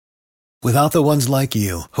Without the ones like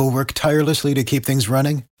you, who work tirelessly to keep things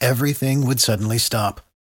running, everything would suddenly stop.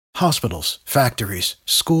 Hospitals, factories,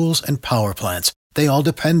 schools, and power plants, they all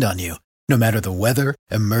depend on you. No matter the weather,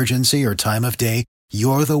 emergency, or time of day,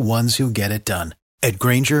 you're the ones who get it done. At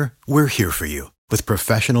Grainger, we're here for you with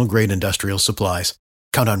professional-grade industrial supplies.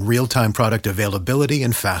 Count on real-time product availability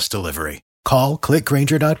and fast delivery. Call,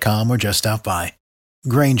 clickgrainger.com, or just stop by.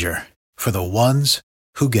 Grainger, for the ones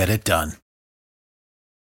who get it done.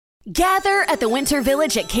 Gather at the Winter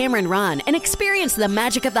Village at Cameron Run and experience the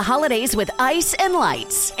magic of the holidays with ice and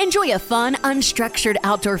lights. Enjoy a fun, unstructured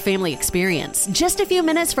outdoor family experience just a few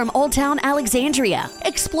minutes from Old Town Alexandria.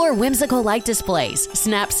 Explore whimsical light displays,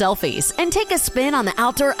 snap selfies, and take a spin on the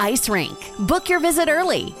outdoor ice rink. Book your visit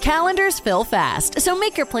early. Calendars fill fast, so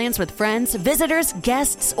make your plans with friends, visitors,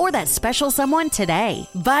 guests, or that special someone today.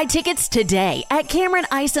 Buy tickets today at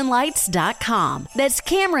CameronIceandLights.com. That's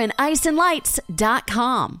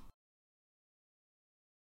CameronIceandLights.com.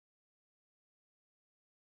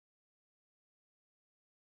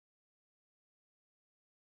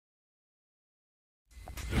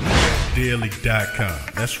 Daily.com.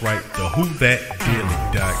 That's right, the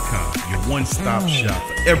WhoThatDaily.com. Your one-stop shop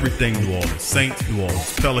for everything New Orleans Saints, New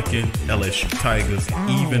Orleans Pelicans, LSU Tigers,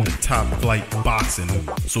 even the top flight boxing.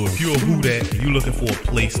 So if you're a Who That and you're looking for a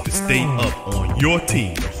place to stay up on your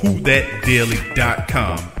team,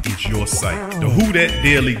 WhoThatDaily.com is your site. The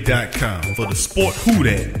WhoThatDaily.com for the sport Who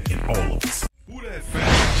That in all of us.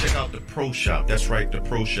 Check out the Pro Shop. That's right, the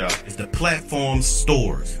Pro Shop is the platform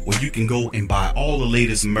store where you can go and buy all the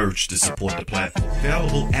latest merch to support the platform.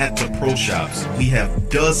 Available at the Pro Shops, we have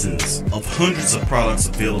dozens of hundreds of products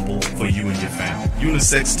available for you and your family.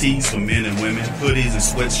 Unisex tees for men and women, hoodies and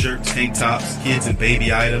sweatshirts, tank tops, kids and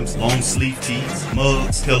baby items, long sleeve tees,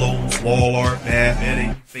 mugs, pillows, wall art, bath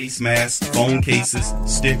bedding, face masks, phone cases,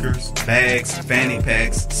 stickers, bags, fanny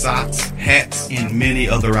packs, socks, hats, and many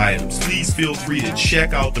other items. Please feel free to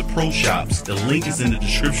check out the Pro Shops. The link is in the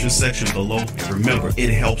description section below. And remember,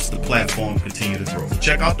 it helps the platform continue to grow.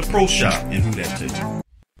 Check out the Pro Shop and Who That Too.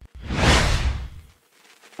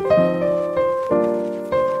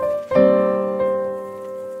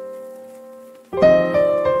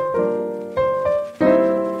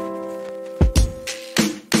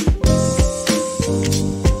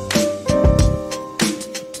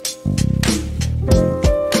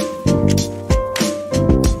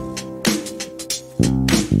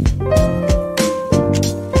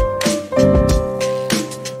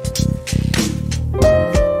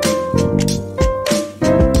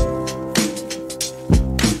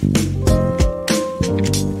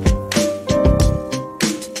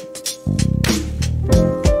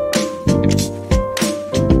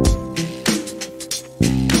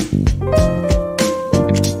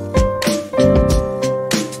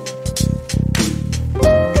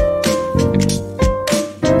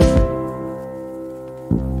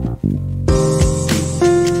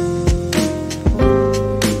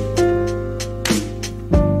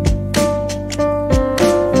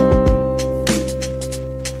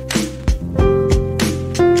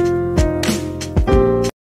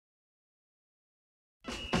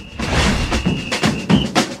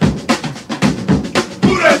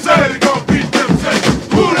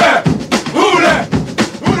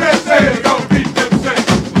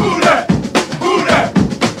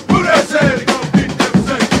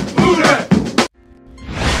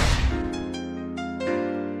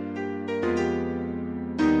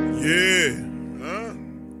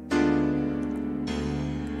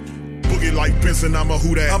 I'm a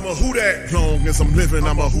Who That. I'm a Who That. Long as I'm living,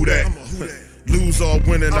 I'm a Who That. Lose or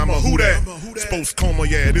winning, I'm a Who That. Sports coma,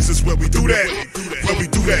 yeah, this is where we do that. Where we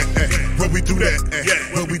do that, where we do that,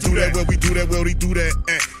 where we do that, where we do that, where we do that.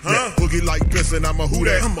 Boogie like Benson, I'm a Who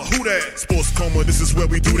That. I'm a Who That. Sports coma, this is where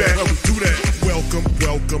we do that. Where we do that. Welcome,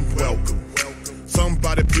 welcome, welcome.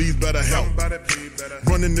 Somebody please better help.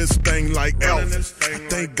 Running this thing like Elf. I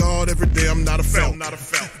thank God every day I'm not a felt.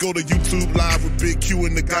 Go to YouTube live with Big Q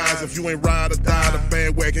and the guys. If you ain't ride or die, the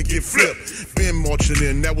bandwagon get flipped. Been marching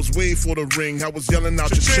in, that was way for the ring. I was yelling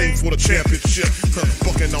out your shame for the championship.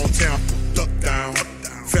 Bucking on town, duck down.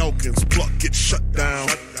 Falcons, pluck, get shut down.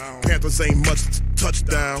 Panthers ain't much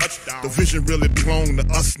touchdown. The vision really belong to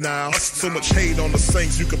us now. So much hate on the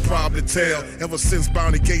Saints, you could probably tell. Ever since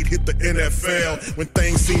Bounty Gate hit the NFL, when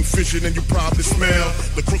things seem fishy, then you probably smell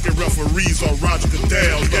the crooked referees on Roger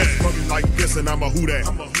Goodell. Yeah, probably like this, and I'm a Who That.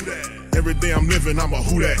 Every day I'm living, I'm a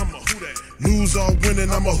Who That. Lose or winning,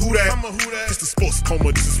 I'm a Who That. It's the sports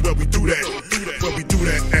coma, this is where we do that. Where we do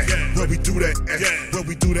that, where we do that, where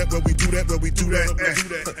we do that, where we do that, where we do that.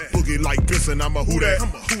 Boogie like Benson, I'm a Who That.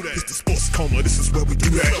 It's the sports coma, this is where we do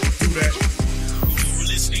that. You're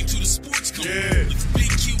listening to the Sports Yeah. With Big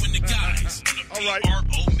Q and the guys on the All right.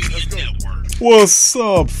 PRO Media Network. What's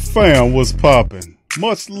up, fam? What's poppin'?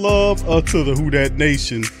 Much love to the Who Dat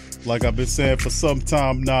Nation. Like I've been saying for some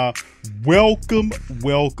time now, welcome.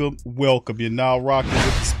 You're now rocking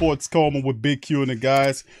with the Sports Coma with Big Q and the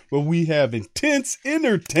guys, where we have intense,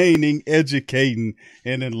 entertaining, educating,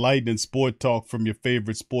 and enlightening sport talk from your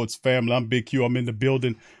favorite sports family. I'm Big Q. I'm in the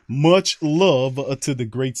building. Much love to the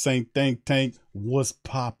great Saint Think Tank. What's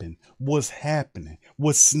popping? What's happening?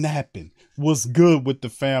 What's snapping? What's good with the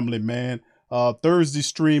family, man? Thursday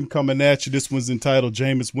stream coming at you. This one's entitled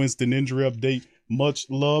Jameis Winston Injury Update. Much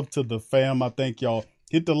love to the fam. I thank y'all.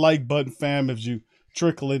 Hit the like button, fam. If you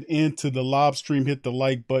trickling into the live stream, hit the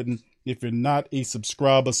like button. If you're not a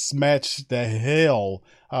subscriber, smash the hell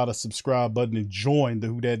out of subscribe button and join the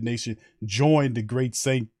Who Dat Nation. Join the great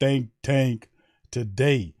Saint Think Tank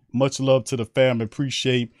today. Much love to the fam.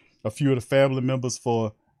 Appreciate a few of the family members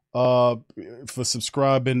for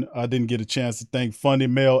subscribing. I didn't get a chance to thank Funny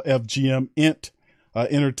Mail, FGM Int,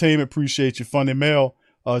 Entertainment. Appreciate you, Funny Mail.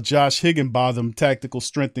 Josh Higginbotham, Tactical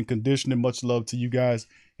Strength and Conditioning. Much love to you guys.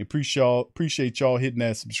 Appreciate y'all hitting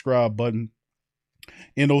that subscribe button.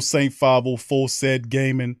 NO Saint 504 said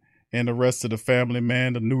gaming and the rest of the family,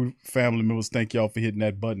 man. The new family members, thank y'all for hitting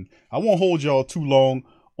that button. I won't hold y'all too long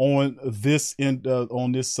on this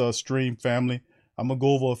stream, family. I'm gonna go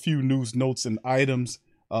over a few news, notes, and items,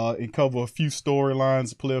 and cover a few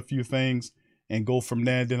storylines, play a few things, and go from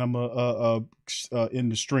there. And then I'm in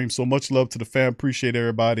the stream. So much love to the fam. Appreciate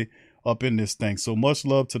everybody up in this thing. So much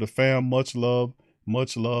love to the fam. Much love.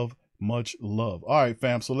 All right,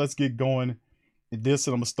 fam. So let's get going. And I'm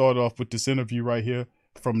gonna start off with this interview right here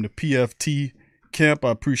from the PFT camp.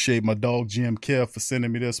 I appreciate my dog Jim Kev for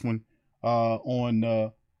sending me this one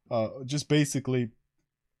on just basically,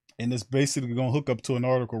 and it's basically gonna hook up to an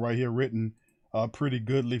article right here written pretty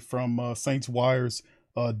goodly from Saints Wires.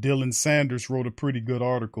 Dylan Sanders wrote a pretty good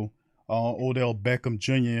article on Odell Beckham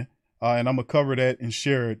Jr. And I'm going to cover that and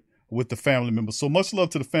share it with the family members. So much love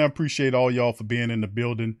to the fam. Appreciate all y'all for being in the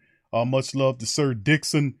building. Much love to Sir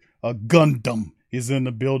Dixon. Gundam is in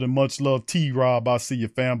the building. Much love, T-Rob. I see you,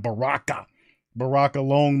 fam. Baraka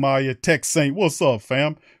Longmire, Tech Saint. What's up,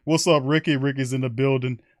 fam? What's up, Ricky? Ricky's in the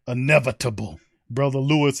building. Inevitable. Brother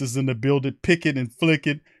Lewis is in the building. Pick it and flick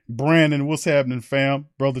it. Brandon, what's happening, fam?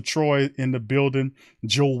 Brother Troy in the building.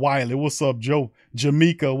 Joe Wiley, what's up, Joe?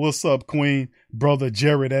 Jamaica, what's up, Queen? Brother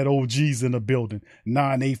Jerry, that OG's in the building.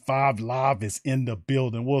 985 Live is in the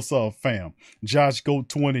building. What's up, fam? Josh Goat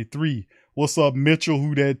 23. What's up, Mitchell?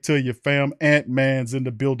 Who that to you, fam? Ant-Man's in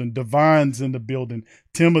the building. Divine's in the building.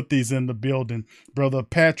 Timothy's in the building. Brother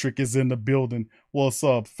Patrick is in the building. What's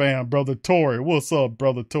up, fam? Brother Tori, what's up,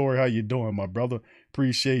 Brother Tori? How you doing, my brother?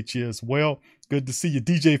 Appreciate you as well. Good to see you.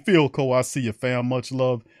 DJ Philco, I see you, fam. Much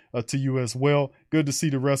love to you as well. Good to see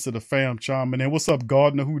the rest of the fam chiming in. What's up,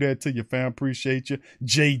 Gardner? Who that to you, fam? Appreciate you.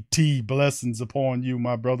 JT, blessings upon you,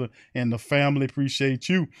 my brother, and the family. Appreciate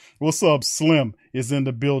you. What's up, Slim is in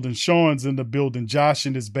the building. Sean's in the building. Josh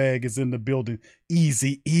in his bag is in the building.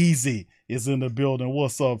 Easy is in the building.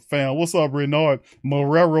 What's up, fam? What's up, Renard?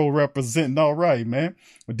 Marrero representing. All right, man.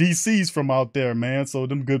 DC's from out there, man. So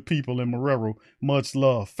them good people in Marrero. Much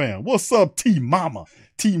love, fam. What's up, T-Mama?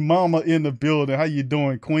 T-Mama in the building. How you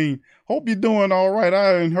doing, Queen? Hope you're doing all right. I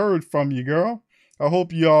haven't heard from you, girl. I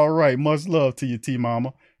hope you're all right. Much love to you,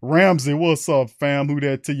 T-Mama. Ramsey, what's up, fam? Who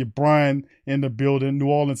that to you? Brian in the building. New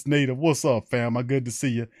Orleans native. What's up, fam? Good to see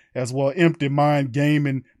you as well. Empty Mind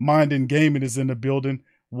Gaming. Mind and Gaming is in the building.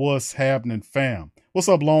 What's happening, fam? What's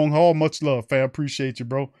up, Long Haul? Much love, fam. Appreciate you,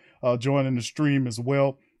 bro. Joining the stream as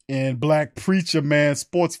well. And Black Preacher Man,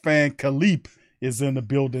 sports fan Khalip is in the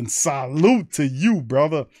building. Salute to you,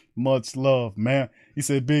 brother. Much love, man. He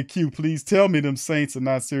said, Big Q, please tell me them Saints are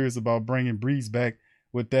not serious about bringing Breeze back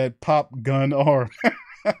with that pop gun arm.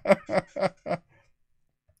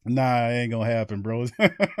 Nah, it ain't gonna happen, bro.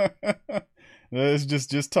 It's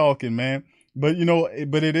just talking, man. But,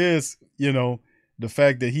 but it is, the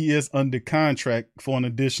fact that he is under contract for an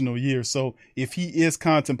additional year. So if he is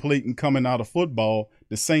contemplating coming out of football,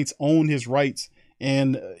 the Saints own his rights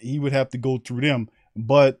and he would have to go through them.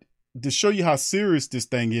 But to show you how serious this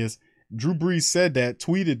thing is, Drew Brees said that,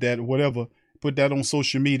 tweeted that, whatever, put that on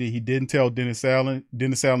social media. He didn't tell Dennis Allen.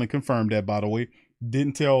 Dennis Allen confirmed that, by the way. He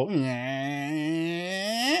didn't tell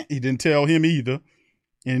him either.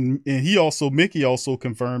 And Mickey also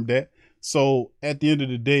confirmed that. So at the end of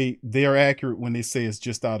the day, they are accurate when they say it's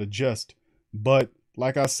just out of jest. But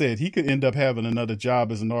like I said, he could end up having another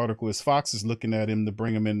job as an article as Fox is looking at him to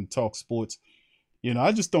bring him in to talk sports.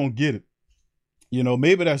 I just don't get it.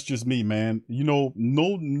 Maybe that's just me, man.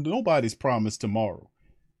 Nobody's promised tomorrow.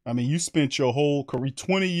 I mean, you spent your whole career,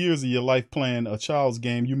 20 years of your life playing a child's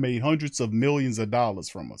game. You made hundreds of millions of dollars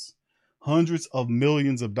from us. Hundreds of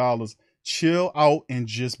millions of dollars. Chill out and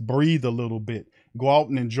just breathe a little bit. Go out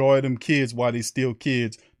and enjoy them kids while they still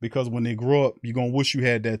kids, because when they grow up, you're going to wish you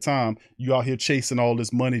had that time. You out here chasing all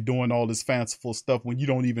this money, doing all this fanciful stuff when you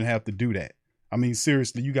don't even have to do that. I mean,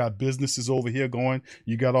 seriously, you got businesses over here going.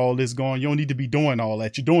 You got all this going. You don't need to be doing all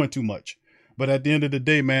that. You're doing too much. But at the end of the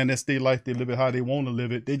day, man, that's their life. They live it how they want to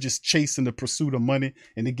live it. They're just chasing the pursuit of money.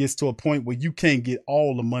 And it gets to a point where you can't get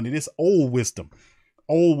all the money. This old wisdom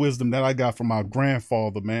that I got from my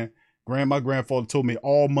grandfather, man. My grandfather told me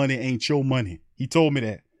all money ain't your money. He told me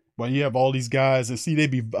that. When you have all these guys, and see, they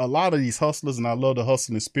be a lot of these hustlers, and I love the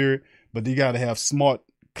hustling spirit, but they got to have smart,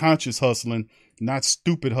 conscious hustling, not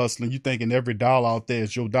stupid hustling. You thinking every dollar out there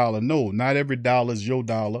is your dollar. No, not every dollar is your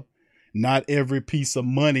dollar. Not every piece of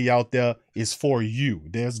money out there is for you.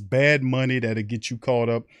 There's bad money that'll get you caught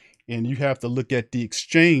up, and you have to look at the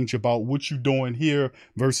exchange about what you're doing here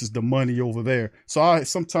versus the money over there. So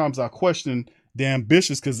sometimes I question the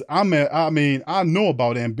ambitious, because I know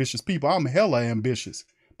about ambitious people. I'm hella ambitious.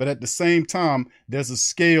 But at the same time, there's a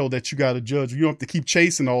scale that you got to judge. You don't have to keep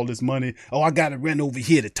chasing all this money. Oh, I got to run over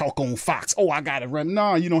here to talk on Fox. Oh, I got to run.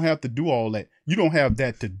 Nah, you don't have to do all that. You don't have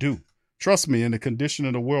that to do. Trust me, in the condition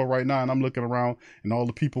of the world right now, and I'm looking around and all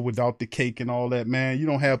the people without the cake and all that, man, you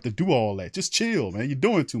don't have to do all that. Just chill, man. You're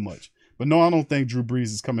doing too much. But no, I don't think Drew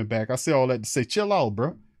Brees is coming back. I say all that to say, chill out,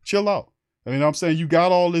 bro. Chill out. I mean, I'm saying you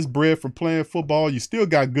got all this bread from playing football. You still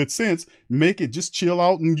got good sense. Make it, just chill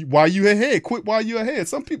out, and while you ahead, quit while you're ahead.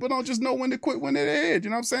 Some people don't just know when to quit when they're ahead. You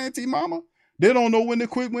know what I'm saying, T-Mama? They don't know when to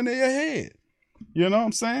quit when they're ahead. You know what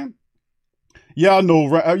I'm saying? Yeah, I know,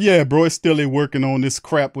 right? Yeah, bro, it's still working on this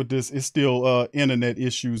crap with this. It's still internet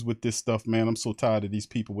issues with this stuff, man. I'm so tired of these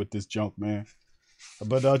people with this junk, man.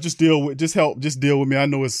 But just deal with me. I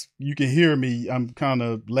know you can hear me. I'm kind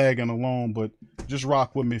of lagging along, but just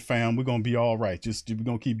rock with me, fam. We're gonna be all right. We're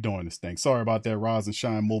gonna keep doing this thing. Sorry about that, Rise and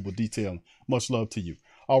Shine Mobile Detailing. Much love to you.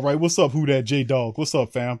 All right, what's up, Who Dat J Dog? What's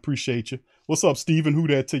up, fam? Appreciate you. What's up, Steven? Who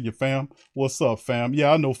that to you, fam? What's up, fam?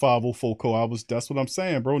 Yeah, I know 504 Co. That's what I'm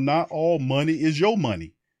saying, bro. Not all money is your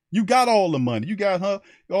money. You got all the money. You got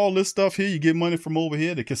all this stuff here. You get money from over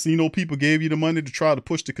here. The casino people gave you the money to try to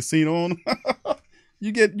push the casino on them.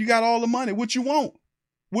 You got all the money. What you want?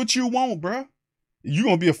 What you want, bro? You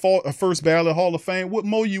gonna be a first ballot Hall of Fame? What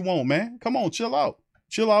more you want, man? Come on, chill out.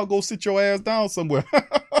 Chill out. Go sit your ass down somewhere.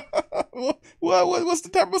 What's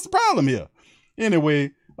the problem here?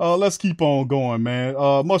 Anyway, let's keep on going, man.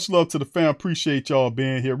 Much love to the fam. Appreciate y'all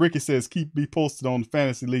being here. Ricky says, keep me posted on the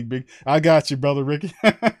Fantasy League, big. I got you, brother Ricky.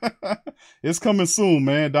 It's coming soon,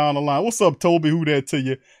 man, down the line. What's up, Toby? Who that to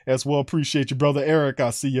you as well? Appreciate you, brother Eric. I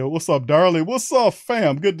see you. What's up, darling? What's up,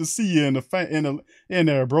 fam? Good to see you in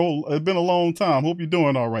there, bro. It's been a long time. Hope you're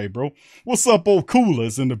doing all right, bro. What's up, old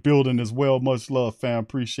Coolers in the building as well? Much love, fam.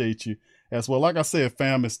 Appreciate you as well. Like I said,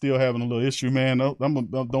 fam is still having a little issue, man. Don't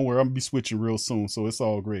worry, I'm gonna be switching real soon, so it's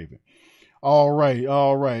all gravy. All right.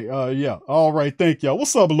 Yeah. All right. Thank y'all.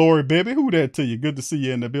 What's up, Lori, baby? Who that to you? Good to see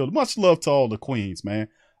you in the building. Much love to all the queens, man.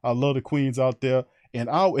 I love the queens out there. And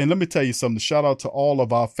let me tell you something. Shout out to all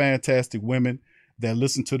of our fantastic women that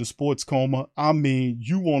listen to the Sports Coma. I mean,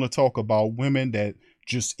 you want to talk about women that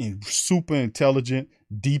just super intelligent,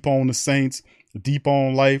 deep on the Saints, deep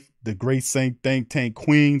on life, the great Saint think tank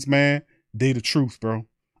queens, man. They the truth, bro.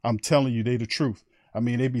 I'm telling you, they the truth. I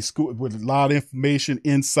mean, they be school with a lot of information,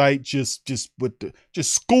 insight, just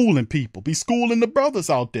schooling people. Be schooling the brothers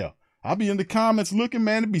out there. I'll be in the comments looking,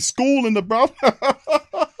 man, to be schooling the brother.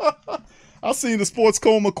 I seen the Sports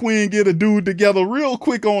Coma queen get a dude together real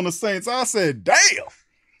quick on the Saints. I said, damn.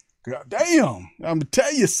 God damn. I'm going to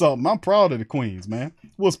tell you something. I'm proud of the queens, man.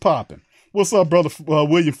 What's popping? What's up, brother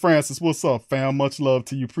William Francis? What's up, fam? Much love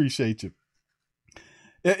to you. Appreciate you.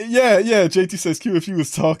 Yeah. JT says, Q, if you was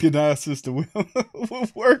talking, our sister will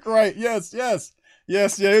work right. Yes. Yeah,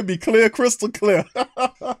 it'd be clear, crystal clear.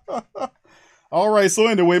 All right, so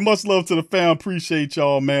anyway, much love to the fam. Appreciate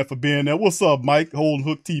y'all, man, for being there. What's up, Mike? Holding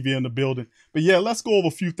Hook TV in the building. But yeah, let's go over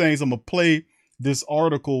a few things. I'm going to play this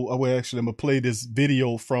article. I'm going to play this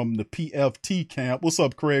video from the PFT camp. What's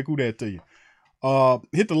up, Craig? Who that to you?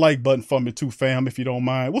 Hit the like button for me too, fam, if you don't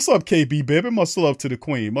mind. What's up, KB, baby? Much love to the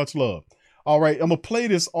queen. Much love. All right, I'm going to play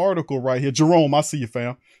this article right here. Jerome, I see you,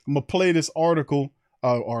 fam. I'm going to play this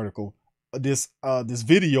this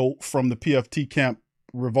video from the PFT camp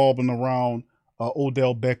revolving around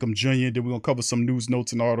Odell Beckham Jr. Then we're going to cover some news,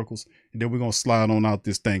 notes, and articles. And then we're going to slide on out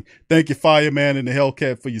this thing. Thank you, Fireman and the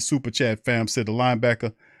Hellcat, for your super chat, fam. Said the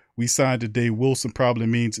linebacker we signed today, Wilson, probably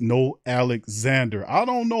means no Alexander. I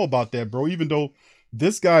don't know about that, bro. Even though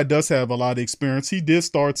this guy does have a lot of experience. He did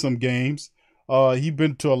start some games. He's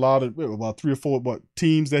been to a lot of about 3 or 4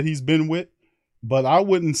 teams that he's been with. But I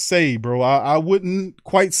wouldn't say, bro, I wouldn't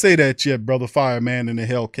quite say that yet, brother Fireman and the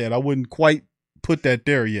Hellcat. I wouldn't quite put that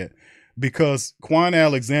there yet, because Quan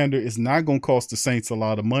Alexander is not going to cost the Saints a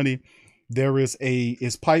lot of money. There is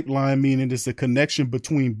pipeline, meaning there's a connection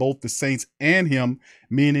between both the Saints and him,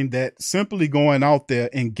 meaning that simply going out there,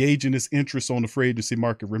 engaging his interest on the free agency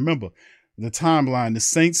market. Remember the timeline. The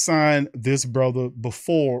Saints signed this brother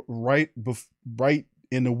before, right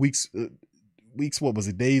in the weeks, what was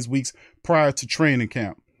it? Weeks prior to training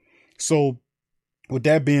camp. So with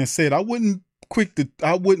that being said, I wouldn't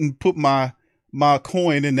put my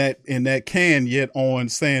coin in that can yet on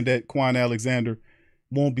saying that Quan Alexander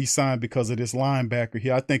won't be signed because of this linebacker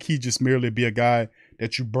here. I think he just merely be a guy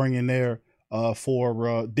that you bring in there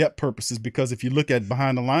for depth purposes, because if you look at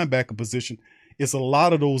behind the linebacker position, it's a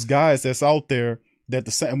lot of those guys that's out there that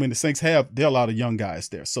the Saints have. There are a lot of young guys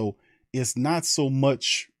there. So it's not so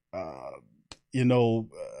much, I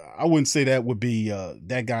wouldn't say that would be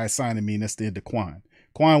that guy signing me and that's the end of Quan.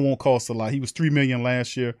 Quan won't cost a lot. He was $3 million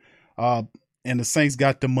last year. And the Saints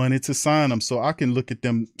got the money to sign him, so I can look at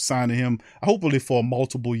them signing him, hopefully for a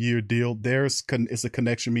multiple-year deal. It's a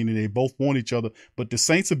connection, meaning they both want each other. But the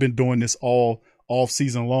Saints have been doing this all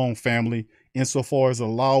season long, family, insofar as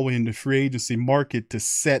allowing the free agency market to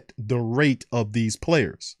set the rate of these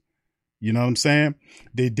players. You know what I'm saying?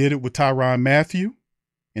 They did it with Tyrann Mathieu,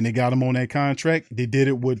 and they got him on that contract. They did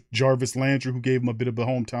it with Jarvis Landry, who gave him a bit of a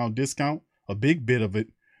hometown discount, a big bit of it.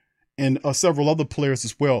 And several other players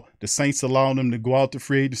as well. The Saints allowing them to go out to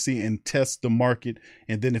free agency and test the market.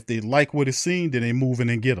 And then if they like what it's seen, then they move in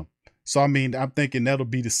and get them. So, I mean, I'm thinking that'll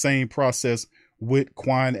be the same process with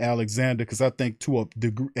Quan Alexander, because I think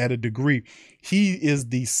at a degree, he is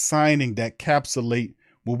the signing that capsulate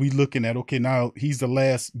what we looking at. Okay, now he's the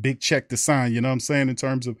last big check to sign. You know what I'm saying? In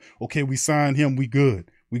terms of, okay, we signed him, we good.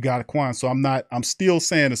 We got a Quan. So I'm still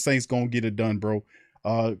saying the Saints going to get it done, bro.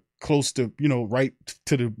 Close to, right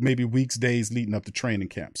to the maybe weeks, days leading up to training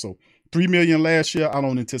camp. So $3 million last year, I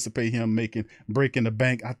don't anticipate him breaking the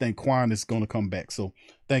bank. I think Quan is going to come back. So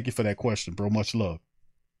thank you for that question, bro. Much love.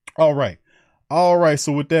 All right.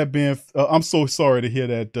 So with that being, I'm so sorry to hear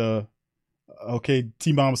that. Okay.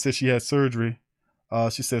 T-Mama said she had surgery.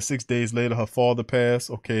 She said 6 days later, her father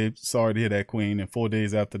passed. Okay. Sorry to hear that, Queen. And 4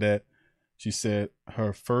 days after that, she said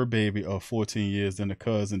her fur baby of 14 years, then the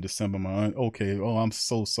cousin December. Okay. Oh, I'm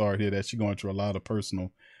so sorry to hear that. She's going through a lot of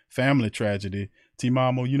personal family tragedy.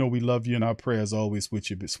 T-Mama, we love you and our prayers always with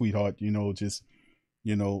you, but sweetheart,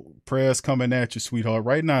 prayers coming at you, sweetheart.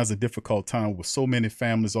 Right now is a difficult time with so many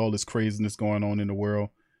families, all this craziness going on in the world.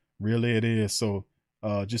 Really it is. So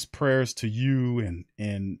just prayers to you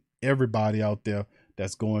and everybody out there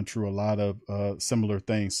that's going through a lot of similar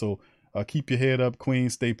things. So keep your head up, Queen.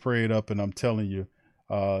 Stay prayed up, and I'm telling you,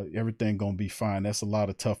 everything gonna be fine. That's a lot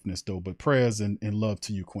of toughness, though. But prayers and love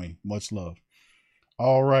to you, Queen. Much love.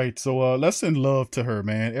 All right, so let's send love to her,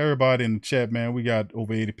 man. Everybody in the chat, man. We got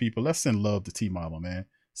over 80 people. Let's send love to T-Mama, man.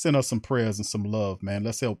 Send her some prayers and some love, man.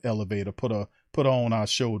 Let's help elevate her. Put her on our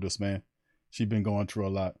shoulders, man. She's been going through a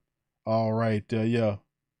lot. All right,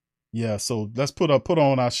 yeah, so let's put her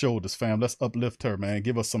on our shoulders, fam. Let's uplift her, man.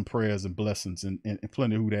 Give us some prayers and blessings and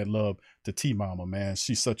plenty of who that love to T-Mama, man.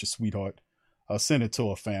 She's such a sweetheart. Send it to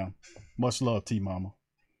her, fam. Much love, T-Mama.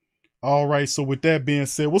 All right, so with that being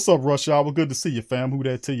said, what's up, Rush Hour? Good to see you, fam. Who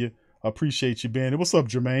that to you? I appreciate you being here. What's up,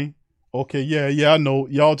 Jermaine? Okay, yeah, I know.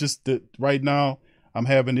 Y'all just, right now, I'm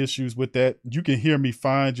having issues with that. You can hear me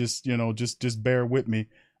fine. Just bear with me.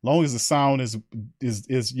 Long as the sound is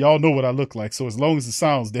y'all know what I look like. So as long as the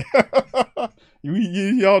sound's there,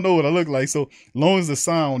 y'all know what I look like. So long as the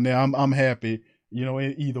sound there, I'm happy,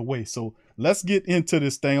 either way. So let's get into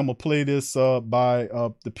this thing. I'm going to play this by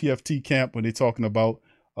the PFT camp when they're talking about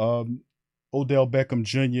Odell Beckham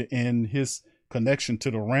Jr. and his connection to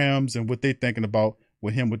the Rams and what they're thinking about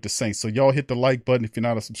with him with the Saints. So y'all hit the like button. If you're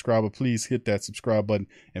not a subscriber, please hit that subscribe button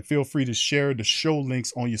and feel free to share the show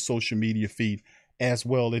links on your social media feed as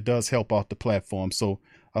well. It does help out the platform. So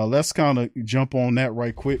let's kind of jump on that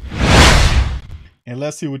right quick. And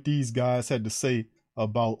let's hear what these guys had to say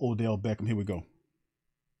about Odell Beckham. Here we go.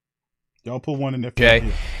 Y'all put one in there.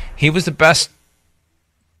 Okay. He was the best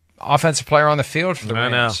offensive player on the field for the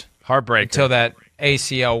Rams. Heartbreak. Until that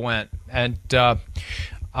ACL went. And,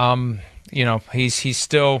 he's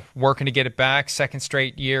still working to get it back. Second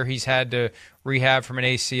straight year he's had to rehab from an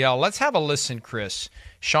ACL. Let's have a listen, Chris.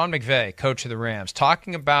 Sean McVay, coach of the Rams,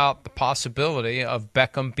 talking about the possibility of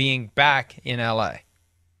Beckham being back in L.A.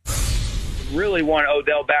 really want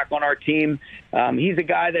Odell back on our team. He's a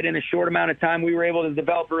guy that in a short amount of time we were able to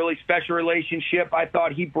develop a really special relationship. I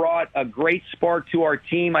thought he brought a great spark to our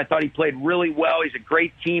team. I thought he played really well. He's a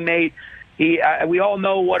great teammate. We all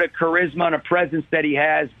know what a charisma and a presence that he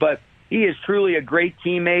has, but he is truly a great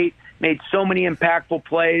teammate, made so many impactful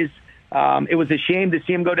plays. It was a shame to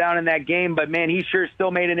see him go down in that game, but, man, he sure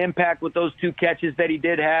still made an impact with those 2 catches that he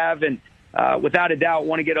did have. And without a doubt,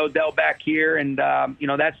 want to get Odell back here. And,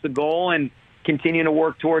 that's the goal, and continuing to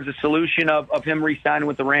work towards a solution of him re-signing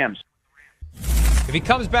with the Rams. If he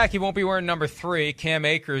comes back, he won't be wearing number 3. Cam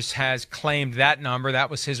Akers has claimed that number. That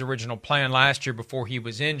was his original plan last year before he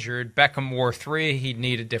was injured. Beckham wore 3. He'd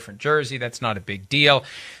need a different jersey. That's not a big deal.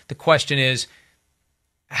 The question is,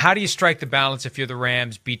 how do you strike the balance if you're the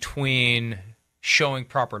Rams between showing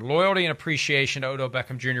proper loyalty and appreciation to Odell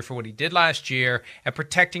Beckham Jr. for what he did last year and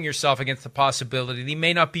protecting yourself against the possibility that he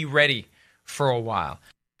may not be ready for a while?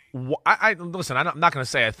 Listen, I'm not going to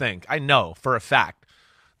say I think. I know for a fact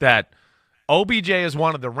that OBJ is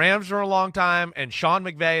wanted the Rams for a long time, and Sean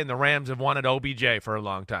McVay and the Rams have wanted OBJ for a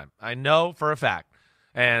long time. I know for a fact.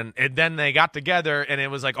 And then they got together, and it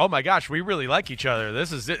was like, oh, my gosh, we really like each other.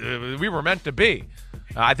 This is it. We were meant to be.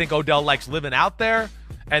 I think Odell likes living out there.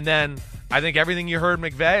 And then I think everything you heard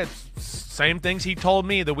McVay, it's same things he told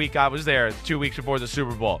me the week I was there 2 weeks before the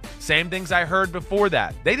Super Bowl. Same things I heard before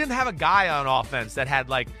that. They didn't have a guy on offense that had,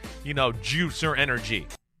 juice or energy.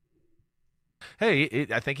 Hey,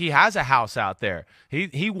 I think he has a house out there.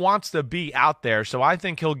 He wants to be out there, so I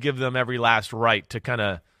think he'll give them every last right to kind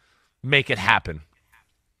of make it happen.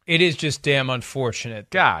 It is just damn unfortunate.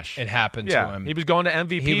 Gosh. It happened to him. He was going to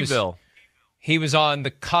MVPville. He was on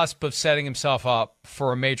the cusp of setting himself up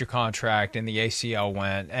for a major contract, and the ACL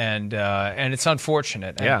went, and it's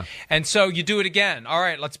unfortunate. And so you do it again. All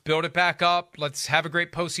right, let's build it back up. Let's have a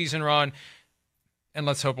great postseason run. And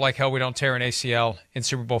let's hope like hell we don't tear an ACL in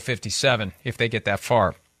Super Bowl 57 if they get that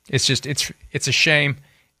far. It's just it's a shame.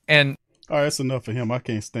 And all right, that's enough for him. I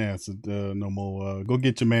can't stand no more. Go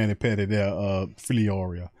get your Manny Petty there,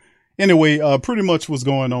 Filioria. Anyway, pretty much what's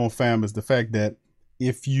going on, fam, is the fact that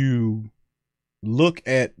if you look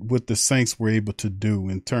at what the Saints were able to do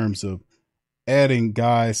in terms of adding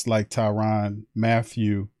guys like Tyrann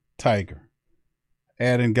Mathieu, Tiger,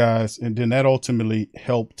 adding guys, and then that ultimately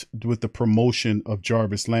helped with the promotion of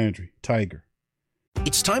Jarvis Landry, Tiger.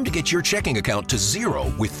 It's time to get your checking account to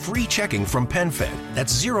zero with free checking from PenFed.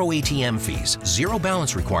 That's zero ATM fees, zero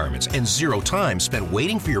balance requirements, and zero time spent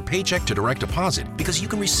waiting for your paycheck to direct deposit because you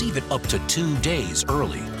can receive it up to 2 days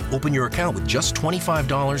early. Open your account with just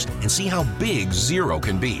 $25 and see how big zero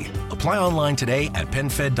can be. Apply online today at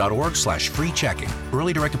PenFed.org/free checking.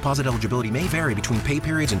 Early direct deposit eligibility may vary between pay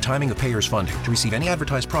periods and timing of payers' funding. To receive any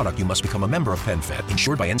advertised product, you must become a member of PenFed,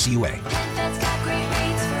 insured by NCUA.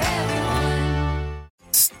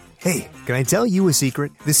 Hey, can I tell you a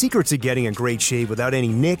secret? The secret to getting a great shave without any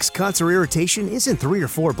nicks, cuts, or irritation isn't 3 or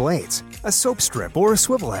 4 blades, a soap strip, or a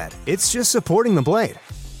swivel head. It's just supporting the blade.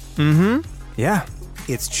 Yeah,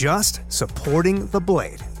 it's just supporting the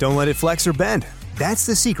blade. Don't let it flex or bend. That's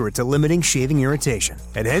the secret to limiting shaving irritation.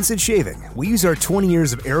 At Henson Shaving, we use our 20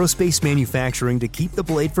 years of aerospace manufacturing to keep the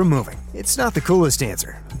blade from moving. It's not the coolest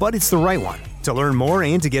answer, but it's the right one. To learn more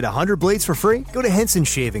and to get 100 blades for free, go to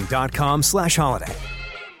hensonshaving.com/holiday.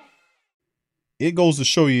 It goes to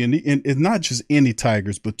show you, and it's not just any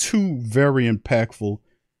Tigers, but 2 very impactful,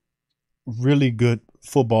 really good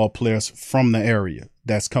football players from the area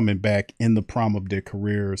that's coming back in the prime of their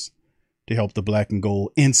careers to help the black and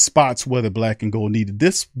gold in spots where the black and gold needed.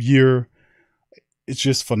 This year, it's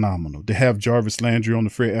just phenomenal to have Jarvis Landry on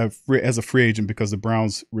the as a free agent because the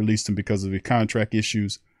Browns released him because of the contract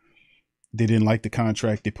issues. They didn't like the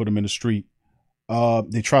contract. They put him in the street.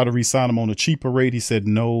 They tried to re-sign him on a cheaper rate. He said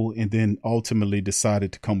no, and then ultimately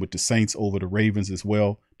decided to come with the Saints over the Ravens as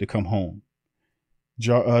well to come home.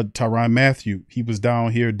 Tyrann Mathieu, he was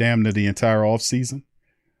down here damn near the entire offseason.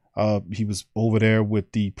 He was over there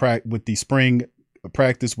with the spring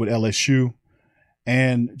practice with LSU,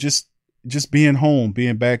 and just being home,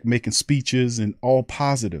 being back, making speeches and all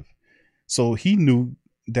positive. So he knew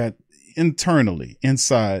that internally,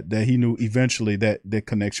 inside, that he knew eventually that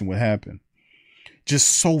connection would happen. Just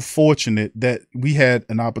so fortunate that we had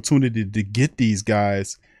an opportunity to get these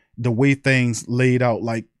guys the way things laid out.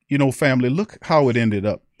 Like, family, look how it ended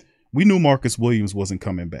up. We knew Marcus Williams wasn't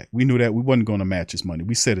coming back. We knew that we wasn't going to match his money.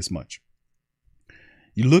 We said as much.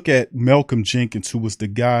 You look at Malcolm Jenkins, who was the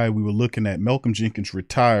guy we were looking at. Malcolm Jenkins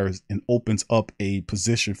retires and opens up a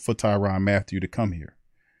position for Tyrann Mathieu to come here.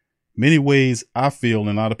 Many ways I feel,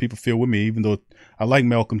 and a lot of people feel with me, even though I like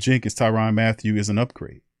Malcolm Jenkins, Tyrann Mathieu is an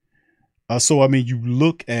upgrade. So, I mean, you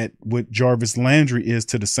look at what Jarvis Landry is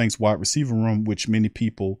to the Saints wide receiver room, which many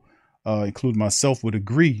people, including myself, would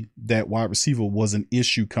agree that wide receiver was an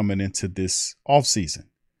issue coming into this offseason.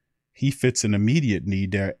 He fits an immediate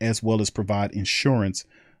need there, as well as provide insurance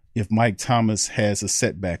if Mike Thomas has a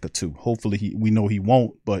setback or two. Hopefully we know he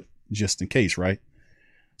won't, but just in case, right?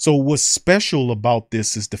 So what's special about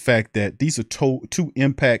this is the fact that these are two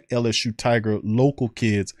impact LSU Tiger local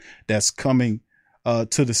kids that's coming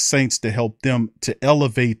to the Saints to help them, to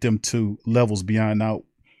elevate them to levels beyond. Now,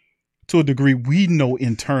 to a degree, we know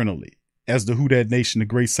internally as the Who Dat Nation, the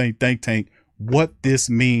Great Saint Think Tank, what this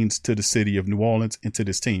means to the city of New Orleans and to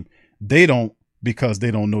this team. They don't, because they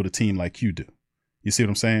don't know the team like you do. You see what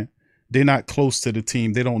I'm saying? They're not close to the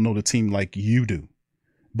team. They don't know the team like you do.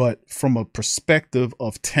 But from a perspective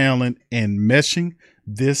of talent and meshing,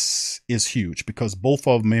 this is huge because both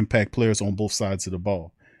of them impact players on both sides of the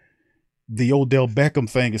ball. The Odell Beckham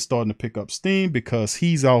thing is starting to pick up steam because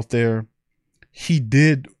he's out there. He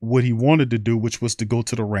did what he wanted to do, which was to go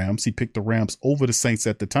to the Rams. He picked the Rams over the Saints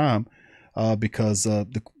at the time because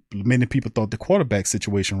many people thought the quarterback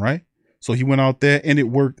situation, right? So he went out there and it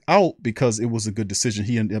worked out because it was a good decision.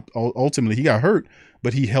 He ended up, ultimately he got hurt,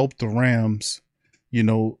 but he helped the Rams,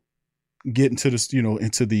 get into this,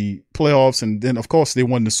 into the playoffs. And then of course they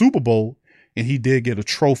won the Super Bowl and he did get a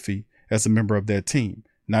trophy as a member of that team.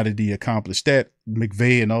 Now that he accomplished that,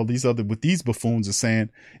 McVay and all these what these buffoons are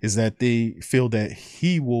saying is that they feel that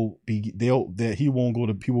he will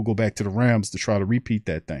go back to the Rams to try to repeat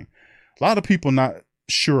that thing. A lot of people not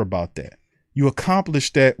sure about that. You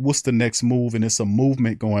accomplish that. What's the next move? And it's a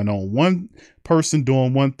movement going on. One person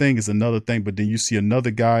doing one thing is another thing, but then you see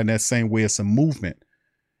another guy in that same way. It's a movement.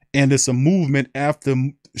 And it's a movement after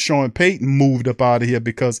Sean Payton moved up out of here,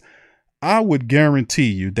 because I would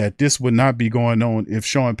guarantee you that this would not be going on if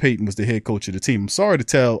Sean Payton was the head coach of the team. I'm sorry to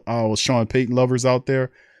tell our Sean Payton lovers out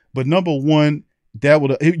there, but number one,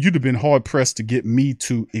 you'd have been hard pressed to get me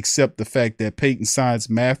to accept the fact that Payton signs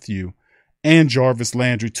Matthew and Jarvis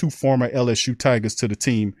Landry, two former LSU Tigers, to the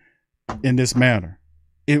team in this manner.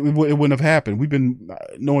 It wouldn't have happened. We've been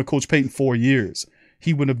knowing Coach Payton 4 years.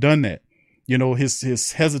 He wouldn't have done that.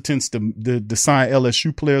 His hesitance to sign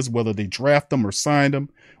LSU players, whether they draft them or sign them.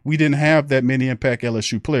 We didn't have that many impact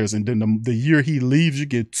LSU players. And then the year he leaves, you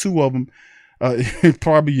get two of them,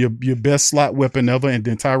 probably your best slot weapon ever. And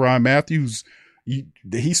then Tyrann Mathieu,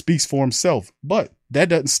 he speaks for himself. But that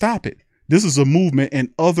doesn't stop it. This is a movement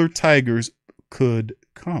and other Tigers could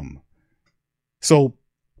come. So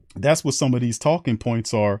that's what some of these talking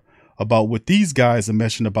points are about what these guys are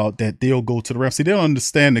mentioning about, that they'll go to the Rams. See, they don't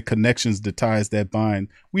understand the connections, the ties that bind.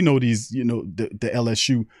 We know these, the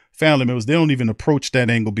LSU family members, they don't even approach that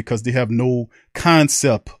angle because they have no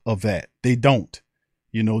concept of that. They don't.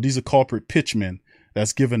 These are corporate pitchmen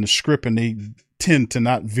that's given the script and they tend to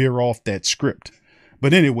not veer off that script.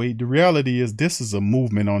 But anyway, the reality is this is a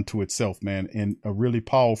movement unto itself, man, and a really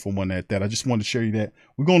powerful one at that. I just wanted to share you that.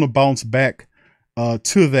 We're going to bounce back to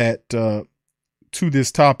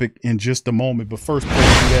this topic in just a moment. But first, before we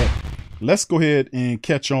do that, let's go ahead and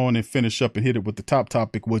catch on and finish up and hit it with the top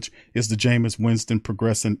topic, which is the Jameis Winston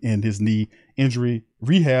progressing in his knee injury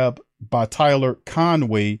rehab by Tyler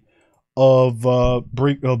Conway of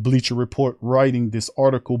Bleacher Report, writing this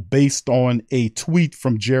article based on a tweet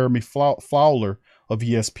from Jeremy Fowler of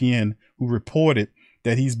ESPN, who reported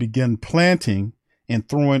that he's begun planting and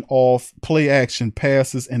throwing off play action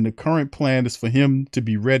passes, and the current plan is for him to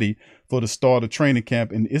be ready for the start of training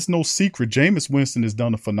camp. And it's no secret, Jameis Winston has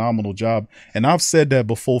done a phenomenal job. And I've said that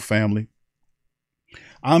before, family.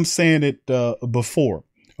 I'm saying it before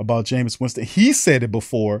about Jameis Winston. He said it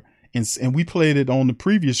before, and we played it on the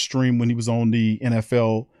previous stream when he was on the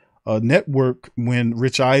NFL network, when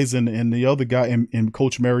Rich Eisen and the other guy and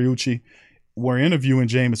Coach Mariucci were interviewing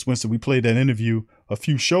Jameis Winston. We played that interview a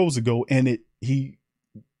few shows ago, and he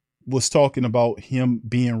was talking about him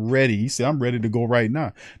being ready. He said, I'm ready to go right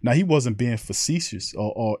now. Now, he wasn't being facetious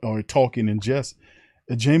or talking in jest.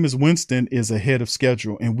 Jameis Winston is ahead of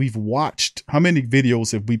schedule, and we've watched, how many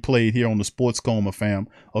videos have we played here on the Sports Coma fam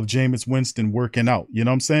of Jameis Winston working out? You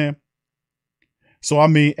know what I'm saying? So, I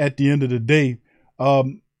mean, at the end of the day,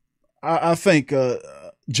 I think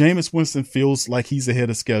Jameis Winston feels like he's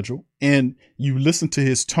ahead of schedule, and you listen to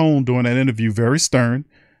his tone during that interview, very stern,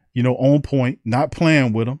 on point, not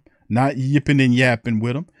playing with him, not yipping and yapping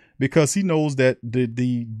with him, because he knows that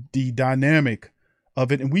the dynamic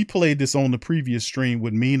of it. And we played this on the previous stream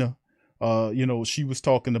with Mina. She was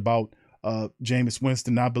talking about Jameis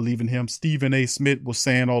Winston, not believing him. Stephen A. Smith was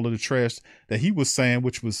saying all of the trash that he was saying,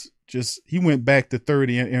 which was he went back to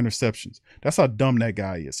 30 interceptions. That's how dumb that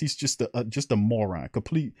guy is. He's just a moron,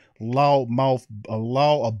 complete loudmouth,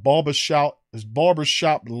 a barbershop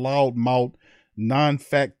loudmouth,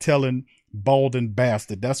 non-fact telling, balding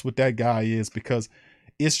bastard. That's what that guy is, because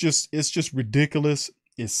it's just ridiculous.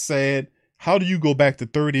 It's sad. How do you go back to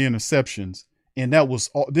 30 interceptions? And that was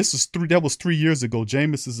 3 years ago.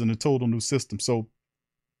 Jameis is in a total new system. So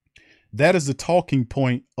that is the talking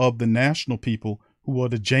point of the national people who are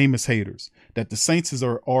the Jameis haters, that the Saints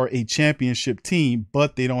are a championship team,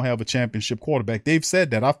 but they don't have a championship quarterback. They've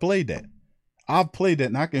said that. I've played that,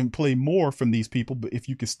 and I can play more from these people, but if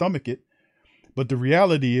you can stomach it. But the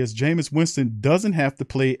reality is Jameis Winston doesn't have to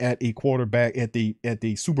play at a quarterback at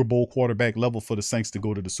the Super Bowl quarterback level for the Saints to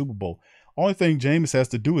go to the Super Bowl. Only thing Jameis has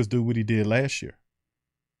to do is do what he did last year.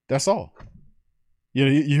 That's all.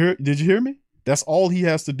 Did you hear me? That's all he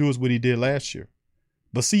has to do is what he did last year.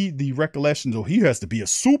 But see, the recollections, he has to be a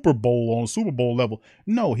Super Bowl on a Super Bowl level.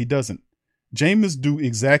 No, he doesn't. Jameis do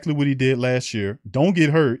exactly what he did last year. Don't get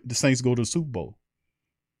hurt. The Saints go to the Super Bowl.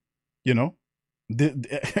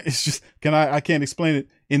 It's just, I can't explain it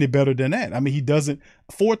any better than that. I mean, he doesn't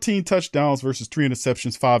 14 touchdowns versus 3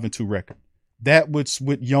 interceptions, 5-2 record. That was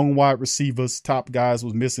with young wide receivers, top guys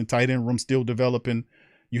was missing, tight end room still developing.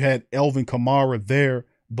 You had Elvin Kamara there.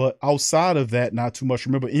 But outside of that, not too much.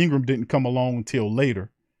 Remember, Ingram didn't come along until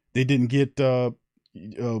later. They didn't get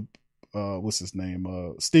what's his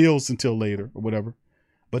name, Stills until later or whatever.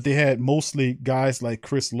 But they had mostly guys like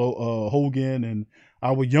Chris Hogan and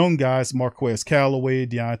our young guys, Marquez Callaway,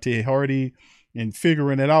 Deontay Hardy, and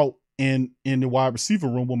figuring it out in the wide receiver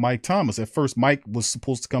room with Mike Thomas. At first, Mike was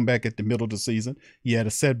supposed to come back at the middle of the season. He had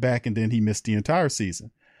a setback, and then he missed the entire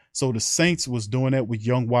season. So the Saints was doing that with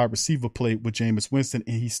young wide receiver play with Jameis Winston,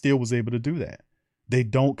 and he still was able to do that. They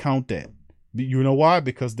don't count that. You know why?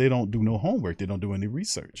 Because they don't do no homework. They don't do any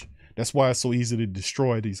research. That's why it's so easy to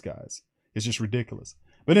destroy these guys. It's just ridiculous.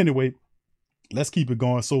 But anyway, let's keep it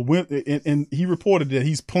going. So and he reported that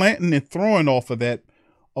he's planting and throwing off of that,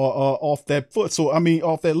 off that foot. So,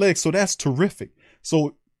 off that leg. So that's terrific.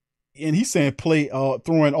 So, and he's saying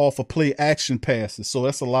throwing off of play action passes. So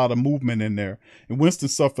that's a lot of movement in there. And Winston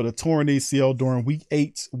suffered a torn ACL during Week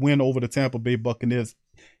 8's win over the Tampa Bay Buccaneers.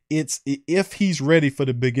 If he's ready for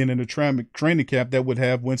the beginning of training camp, that would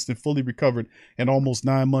have Winston fully recovered in almost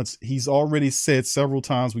 9 months. He's already said several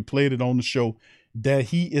times, we played it on the show, that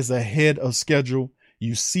he is ahead of schedule.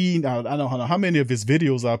 You see, now I don't know how many of his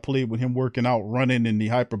videos I played with him working out, running in the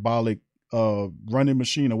hyperbolic running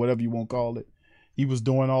machine or whatever you want to call it. He was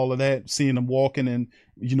doing all of that, seeing him walking and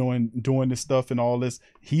doing this stuff and all this.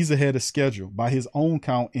 He's ahead of schedule. By his own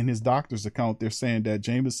count and his doctor's account, they're saying that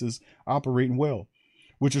Jameis is operating well,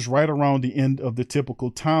 which is right around the end of the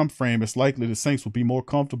typical time frame. It's likely the Saints will be more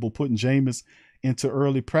comfortable putting Jameis into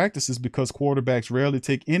early practices because quarterbacks rarely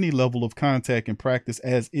take any level of contact in practice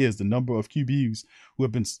as is. The number of QBs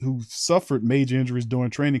who've suffered major injuries during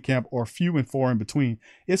training camp are few and far in between.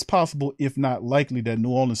 It's possible, if not likely, that New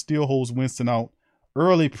Orleans still holds Winston out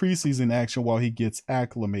early preseason action while he gets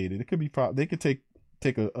acclimated. It could be they could take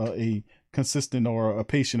a consistent or a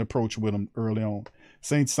patient approach with him early on.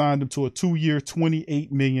 Saints signed him to a 2-year, $28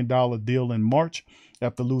 million deal in March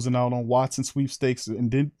after losing out on Watson sweepstakes. And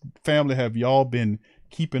then, family, have y'all been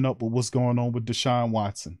keeping up with what's going on with Deshaun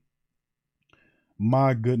Watson?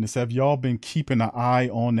 My goodness, have y'all been keeping an eye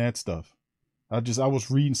on that stuff? I was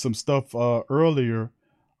reading some stuff earlier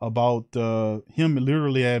about him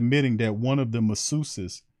literally admitting that one of the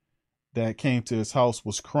masseuses that came to his house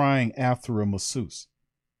was crying after a massage,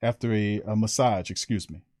 excuse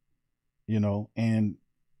me. And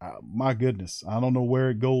my goodness, I don't know where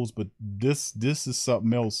it goes, but this is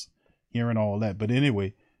something else, hearing all that. But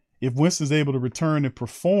anyway, if Winston's able to return and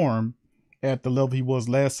perform at the level he was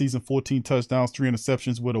last season, 14 touchdowns, 3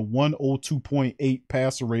 interceptions with a 102.8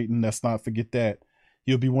 passer rating, let's not forget that,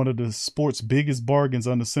 he'll be one of the sport's biggest bargains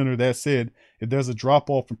under center. That said, if there's a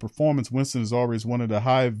drop-off in performance, Winston is always one of the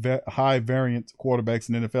high-variant quarterbacks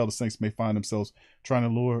in the NFL. The Saints may find themselves trying to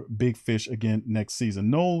lure big fish again next season.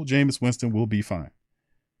 No, Jameis Winston will be fine.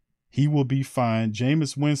 He will be fine.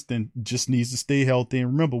 Jameis Winston just needs to stay healthy. And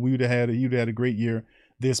remember, he would have had a great year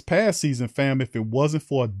this past season, fam, if it wasn't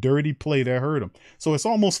for a dirty play that hurt him. So it's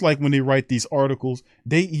almost like when they write these articles,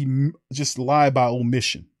 they just lie by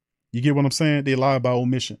omission. You get what I'm saying? They lie by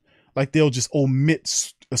omission. Like they'll just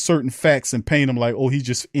omit certain facts and paint him like, oh, he's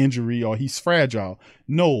just injury or he's fragile.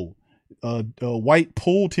 No, White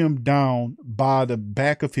pulled him down by the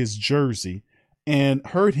back of his jersey and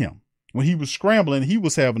hurt him. When he was scrambling, he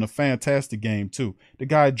was having a fantastic game too. The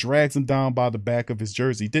guy drags him down by the back of his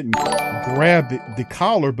jersey. He didn't grab the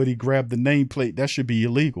collar, but he grabbed the nameplate. That should be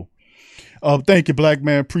illegal. Thank you, Black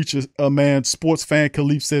Man Preacher. Man, sports fan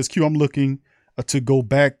Khalif says, Q, I'm looking to go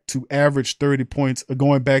back to average 30 points,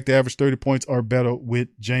 going back to average 30 points or better with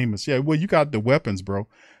Jameis. Yeah, well, you got the weapons, bro.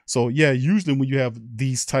 So, yeah, usually when you have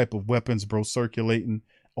these type of weapons, bro, circulating,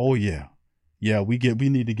 oh, yeah. Yeah, we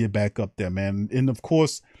need to get back up there, man. And, of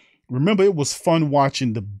course, remember, it was fun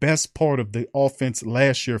watching. The best part of the offense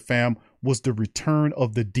last year, fam, was the return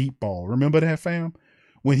of the deep ball. Remember that, fam?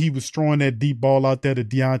 When he was throwing that deep ball out there to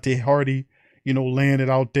Deontay Hardy, laying it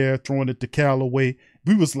out there, throwing it to Callaway.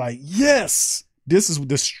 We was like, yes, this is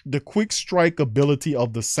the quick strike ability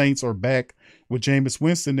of the Saints are back with Jameis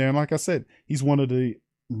Winston there. And like I said, he's one of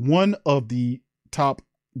the top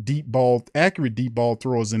accurate deep ball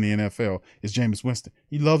throwers in the NFL is Jameis Winston.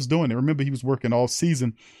 He loves doing it. Remember, he was working all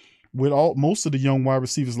season with most of the young wide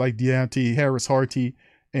receivers like Deontay Harris-Harty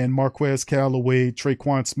and Marquez Callaway,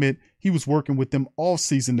 Traquan Smith. He was working with them all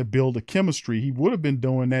season to build a chemistry. He would have been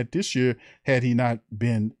doing that this year had he not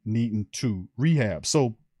been needing to rehab.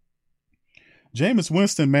 So Jameis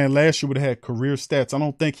Winston, man, last year would have had career stats. I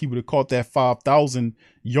don't think he would have caught that 5,000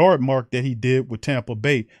 yard mark that he did with Tampa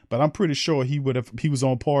Bay, but I'm pretty sure he was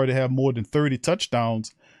on par to have more than 30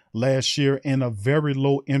 touchdowns last year and a very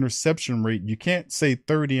low interception rate. You can't say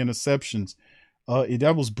 30 interceptions.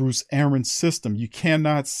 That was Bruce Aaron's system. You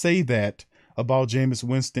cannot say that about Jameis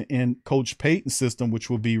Winston in Coach Payton's system, which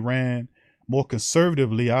will be ran more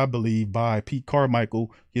conservatively, I believe, by Pete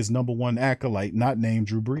Carmichael, his number one acolyte, not named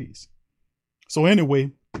Drew Brees. So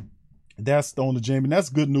anyway, that's on the Jameis. That's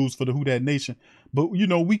good news for the Who Dat Nation. But,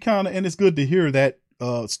 we kind of, and it's good to hear that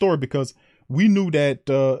story because we knew that,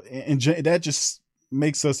 and that just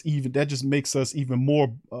makes us even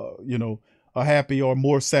more, happy or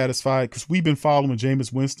more satisfied because we've been following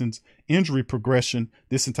Jameis Winston's injury progression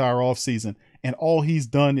this entire offseason. And all he's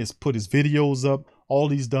done is put his videos up. All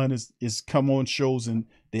he's done is come on shows and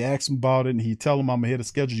they ask him about it and he tell them I'm ahead of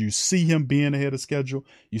schedule. You see him being ahead of schedule.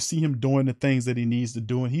 You see him doing the things that he needs to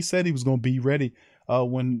do. And he said he was going to be ready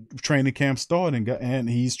when training camp started and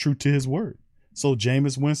he's true to his word. So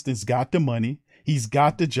Jameis Winston's got the money. He's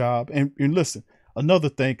got the job. And listen, another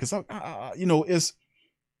thing, because, it's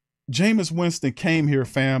Jameis Winston came here,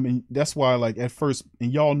 fam, and that's why, like, at first,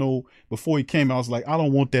 and y'all know, before he came, I was like, I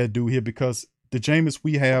don't want that dude here because the Jameis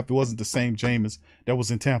we have, it wasn't the same Jameis that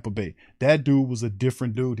was in Tampa Bay. That dude was a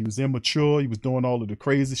different dude. He was immature. He was doing all of the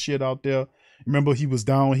crazy shit out there. Remember, he was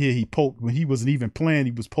down here. He poked, when he wasn't even playing,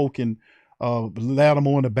 he was poking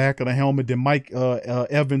Lattimore in the back of the helmet. Then Mike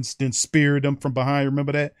Evans then speared him from behind.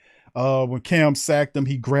 Remember that? When Cam sacked him,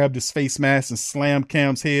 he grabbed his face mask and slammed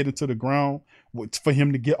Cam's head into the ground. For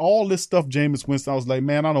him to get all this stuff, Jameis Winston, I was like,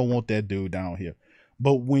 man, I don't want that dude down here.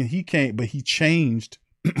 But when he came, but he changed,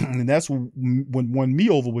 and that's when won me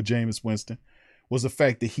over with Jameis Winston, was the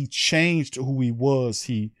fact that he changed who he was.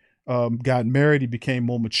 He got married. He became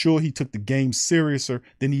more mature. He took the game seriouser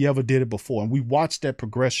than he ever did it before. And we watched that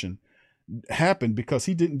progression happen because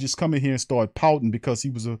he didn't just come in here and start pouting because he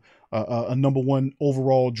was a number one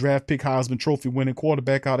overall draft pick, Heisman Trophy winning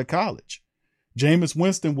quarterback out of college. Jameis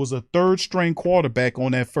Winston was a third string quarterback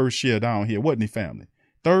on that first year down here, wasn't he, family?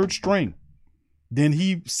 Third string. Then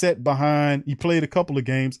he played a couple of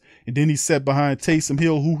games, and then he sat behind Taysom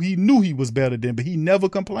Hill, who he knew he was better than, but he never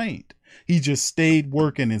complained. He just stayed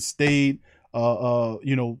working and stayed,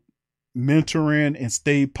 mentoring and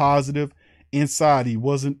stayed positive. Inside, he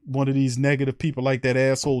wasn't one of these negative people like that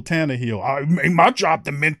asshole Tannehill. It ain't my job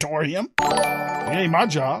to mentor him. It ain't my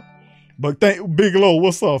job. But Big Low,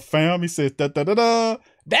 what's up, fam? He says, da-da-da-da.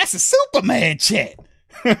 That's a Superman chat.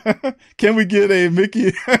 Can we get a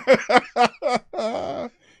Mickey?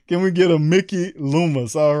 Can we get a Mickey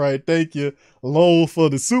Loomis? All right. Thank you, Low,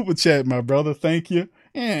 for the super chat, my brother. Thank you.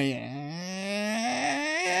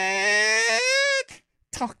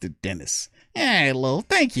 Talk to Dennis. Hey, Low.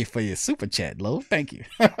 Thank you for your super chat, Low. Thank you.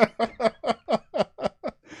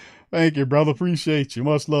 Thank you, brother. Appreciate you.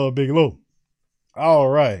 Much love, Big Low. All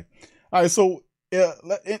right. All right, so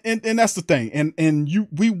and that's the thing. And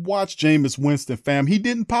we watched Jameis Winston, fam. He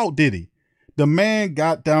didn't pout, did he? The man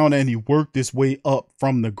got down and he worked his way up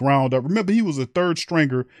from the ground up. Remember, he was a third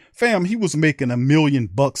stringer. Fam, he was making $1 million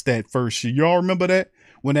that first year. Y'all remember that?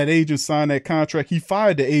 When that agent signed that contract, he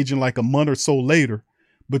fired the agent like a month or so later.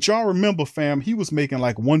 But y'all remember, fam, he was making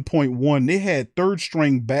like 1.1. They had third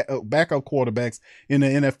string backup quarterbacks in the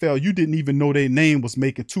NFL. You didn't even know their name was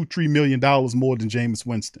making $2-3 million more than Jameis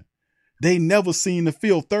Winston. They never seen the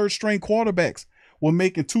field. Third string quarterbacks were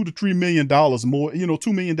making $2 to $3 million more,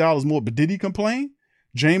 $2 million more. But did he complain?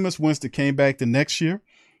 Jameis Winston came back the next year.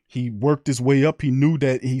 He worked his way up. He knew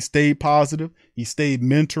that he stayed positive. He stayed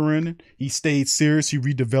mentoring. He stayed serious. He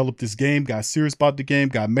redeveloped his game, got serious about the game,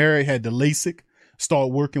 got married, had the LASIK,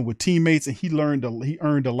 started working with teammates, and he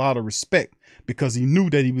earned a lot of respect because he knew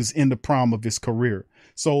that he was in the prime of his career.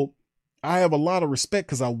 So I have a lot of respect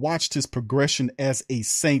because I watched his progression as a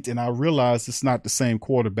Saint, and I realized it's not the same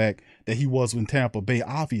quarterback that he was in Tampa Bay,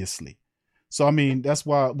 obviously. So, I mean, that's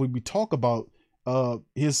why when we talk about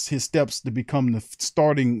his steps to become the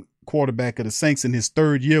starting quarterback of the Saints in his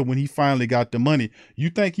third year when he finally got the money, you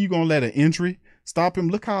think you're going to let an injury stop him?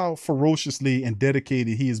 Look how ferociously and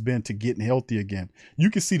dedicated he has been to getting healthy again. You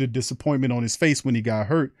can see the disappointment on his face when he got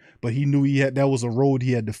hurt, but he knew that was a road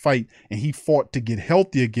he had to fight, and he fought to get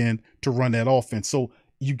healthy again to run that offense. So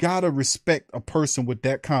you got to respect a person with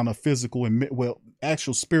that kind of physical and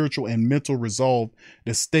actual spiritual and mental resolve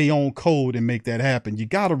to stay on code and make that happen. You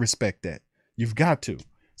got to respect that. You've got to.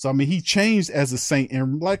 So, I mean, he changed as a Saint.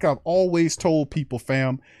 And like I've always told people,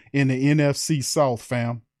 fam, in the NFC South,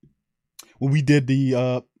 fam, when we did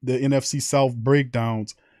the NFC South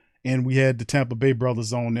breakdowns and we had the Tampa Bay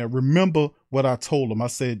brothers on there, remember what I told them. I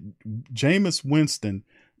said, Jameis Winston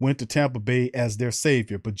went to Tampa Bay as their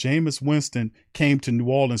savior, but Jameis Winston came to New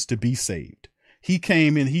Orleans to be saved. He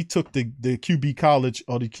came in, he took the QB college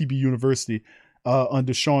or the QB university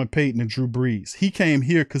under Sean Payton and Drew Brees. He came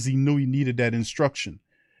here because he knew he needed that instruction,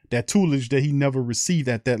 that tutelage that he never received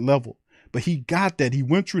at that level. But he got that. He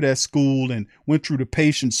went through that school and went through the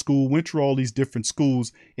patient school, went through all these different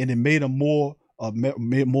schools, and it made him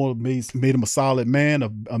made him a solid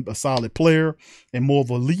man, a solid player, and more of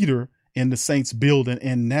a leader in the Saints building.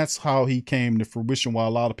 And that's how he came to fruition, while a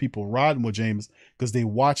lot of people riding with Jameis because they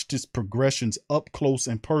watched his progressions up close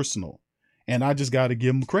and personal. And I just got to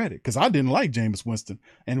give him credit because I didn't like Jameis Winston.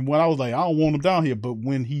 And when I was like, I don't want him down here. But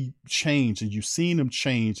when he changed and you've seen him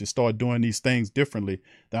change and start doing these things differently,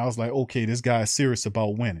 then I was like, okay, this guy is serious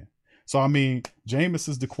about winning. So, I mean, Jameis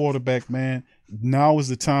is the quarterback, man. Now is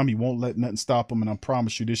the time. He won't let nothing stop him. And I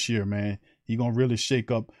promise you this year, man, he's going to really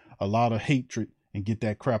shake up a lot of hatred and get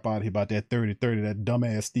that crap out of here about that 30-30, that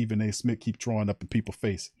dumbass Stephen A. Smith keep throwing up in people's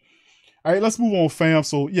face. All right, let's move on, fam.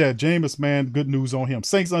 So, yeah, Jameis, man, good news on him.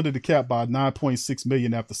 Saints under the cap by $9.6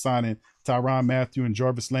 million after signing Tyrann Mathieu and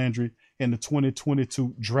Jarvis Landry in the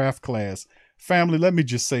 2022 draft class. Family, let me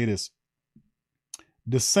just say this.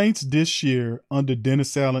 The Saints this year under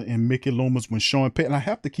Dennis Allen and Mickey Loomis when Sean Payton, I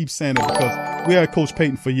have to keep saying it because we had Coach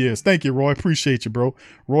Payton for years. Thank you, Roy. Appreciate you, bro.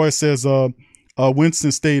 Roy says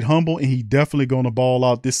Winston stayed humble and he definitely going to ball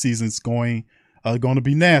out this season. It's going to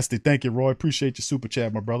be nasty. Thank you, Roy. Appreciate your super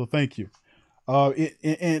chat, my brother. Thank you.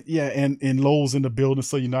 And Lowe's in the building,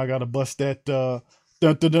 so I got to bust that.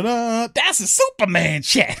 That's a Superman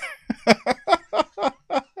chat.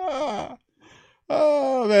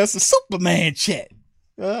 Oh, that's a Superman chat.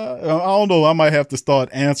 I don't know. I might have to start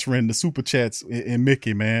answering the super chats in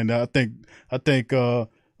Mickey, man. I think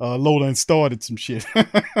Lola started some shit.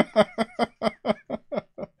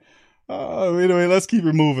 Anyway, let's keep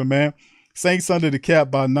it moving, man. Saints under the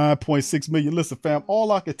cap by $9.6 million. Listen, fam,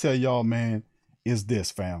 all I can tell y'all, man, is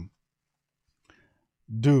this, fam.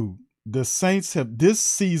 Dude, the Saints have this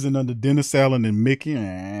season under Dennis Allen and Mickey.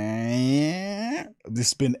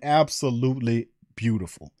 It's been absolutely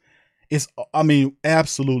beautiful.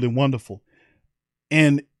 Absolutely wonderful.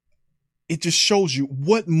 And it just shows you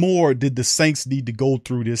what more did the Saints need to go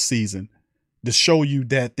through this season to show you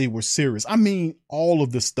that they were serious. All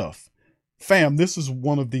of this stuff. Fam, this is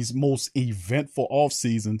one of these most eventful off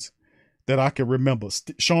seasons that I can remember.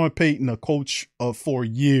 Sean Payton, a coach for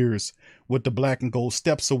years with the black and gold,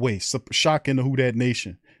 steps away, shocking the Who Dat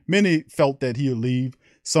Nation. Many felt that he'll leave.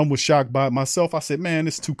 Some were shocked by it. Myself, I said, man,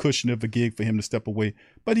 it's too cushion of a gig for him to step away.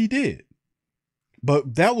 But he did.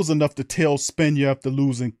 But that was enough to tell Spanier after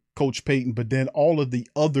losing Coach Payton. But then all of the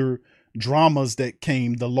other dramas that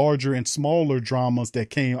came, the larger and smaller dramas that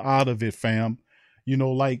came out of it, fam,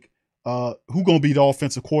 who gonna be the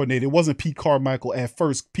offensive coordinator? It wasn't Pete Carmichael at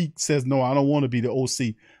first. Pete says, no, I don't want to be the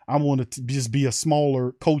OC. I want to just be a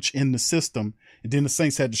smaller coach in the system. And then the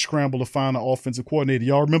Saints had to scramble to find an offensive coordinator.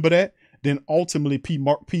 Y'all remember that? Then ultimately Pete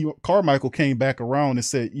Carmichael came back around and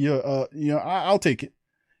said, I'll take it.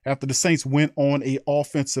 After the Saints went on a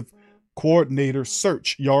offensive coordinator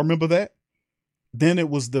search. Y'all remember that? Then it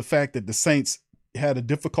was the fact that the Saints had a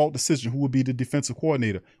difficult decision who would be the defensive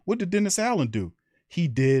coordinator. What did Dennis Allen do? He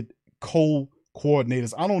did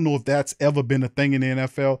co-coordinators. I don't know if that's ever been a thing in the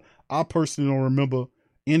NFL. I personally don't remember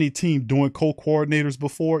any team doing co-coordinators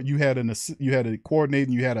before. You had a coordinator,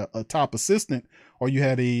 and you had a top assistant, or you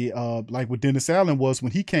had a like what Dennis Allen was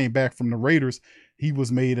when he came back from the Raiders. He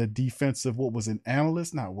was made a defensive,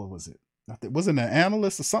 analyst? Not what was it? wasn't an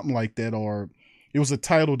analyst or something like that, or it was a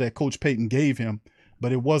title that Coach Payton gave him,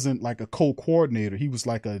 but it wasn't like a co-coordinator. He was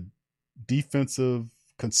like a defensive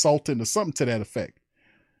consultant or something to that effect.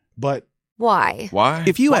 But why?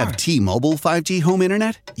 If you have T-Mobile 5G home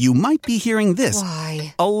internet, you might be hearing this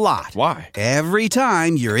a lot. Why? Every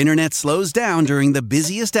time your internet slows down during the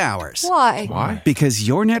busiest hours. Why? Because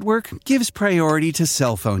your network gives priority to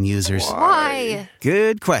cell phone users. Why?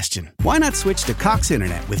 Good question. Why not switch to Cox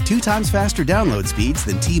Internet with 2 times faster download speeds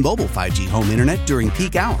than T-Mobile 5G home internet during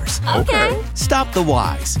peak hours? Okay. Stop the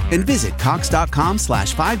whys and visit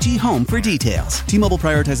cox.com/5G home for details. T-Mobile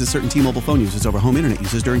prioritizes certain T-Mobile phone users over home internet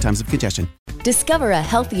users during times of congestion. Discover a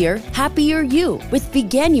healthier, happier you with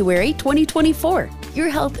Veganuary 2024. Your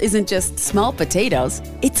health isn't just small potatoes,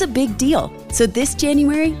 it's a big deal. So this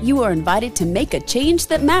January, you are invited to make a change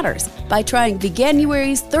that matters by trying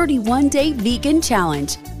Veganuary's 31-day vegan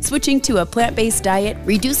challenge. Switching to a plant-based diet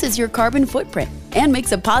reduces your carbon footprint and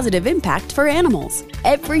makes a positive impact for animals.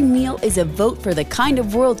 Every meal is a vote for the kind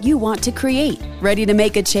of world you want to create. Ready to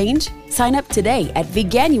make a change? Sign up today at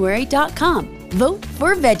Veganuary.com. Vote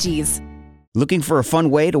for veggies. Looking for a fun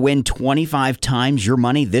way to win 25 times your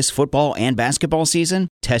money this football and basketball season?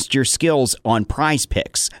 Test your skills on Prize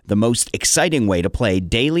Picks, the most exciting way to play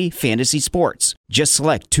daily fantasy sports. Just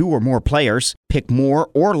select 2 or more players, pick more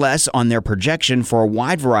or less on their projection for a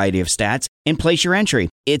wide variety of stats, and place your entry.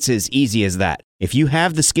 It's as easy as that. If you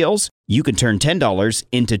have the skills, you can turn $10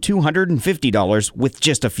 into $250 with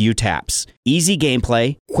just a few taps. Easy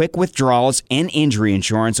gameplay, quick withdrawals, and injury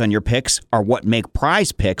insurance on your picks are what make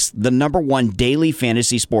Prize Picks the #1 daily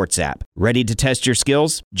fantasy sports app. Ready to test your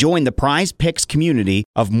skills? Join the Prize Picks community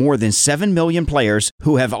of more than 7 million players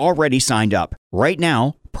who have already signed up. Right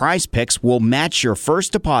now, Prize Picks will match your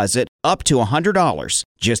first deposit up to $100.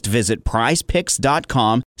 Just visit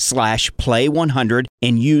prizepicks.com/play100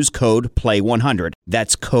 and use code play100.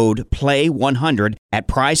 That's code play100 at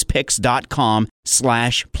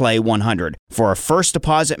prizepicks.com/play100 for a first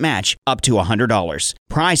deposit match up to $100.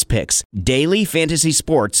 Prize Picks, daily fantasy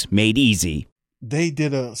sports made easy. They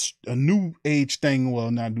did a new age thing. Well,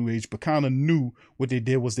 not new age, but kind of new. What they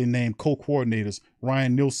did was they named co-coordinators,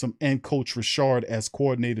 Ryan Nilsson and Coach Richard, as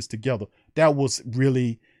coordinators together. That was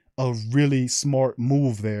really a really smart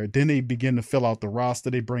move there. Then they begin to fill out the roster.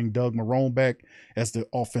 They bring Doug Marrone back as the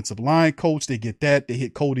offensive line coach. They get that. They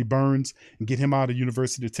hit Cody Burns and get him out of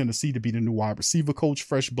University of Tennessee to be the new wide receiver coach,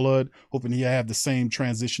 fresh blood, hoping he'll have the same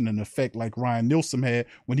transition and effect like Ryan Nilsson had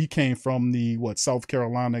when he came from the South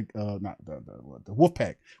Carolina, the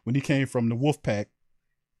Wolfpack, when he came from the Wolfpack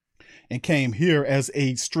and came here as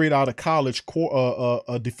a straight out of college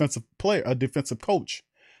a defensive player, a defensive coach.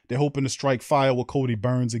 They're hoping to strike fire with Cody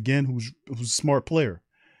Burns again, who's a smart player.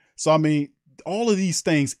 So, I mean, all of these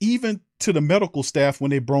things, even to the medical staff,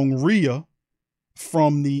 when they brought Rhea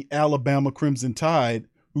from the Alabama Crimson Tide,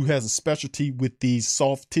 who has a specialty with these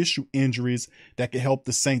soft tissue injuries that can help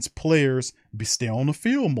the Saints players stay on the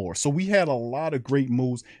field more. So we had a lot of great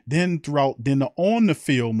moves. Then the on the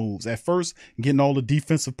field moves. At first, getting all the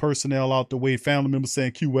defensive personnel out the way, family members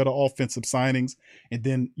saying Q, where the offensive signings, and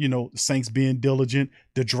then, the Saints being diligent.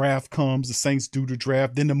 The draft comes, the Saints do the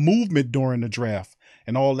draft, then the movement during the draft.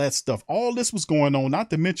 And all that stuff. All this was going on, not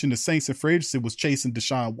to mention the Saints in free agency was chasing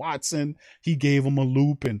Deshaun Watson. He gave him a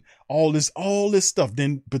loop and all this stuff.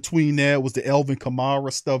 Then between that was the Elvin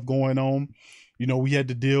Kamara stuff going on. We had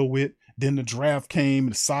to deal with. Then the draft came,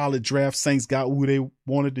 the solid draft. Saints got who they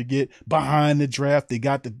wanted to get. Behind the draft, they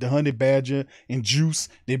got the Honey Badger and Juice.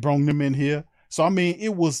 They brought them in here. So, I mean,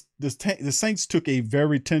 it was the Saints took a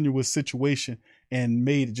very tenuous situation and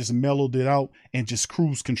just mellowed it out and just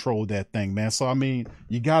cruise controlled that thing, man. So, I mean,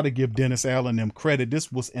 you got to give Dennis Allen them credit.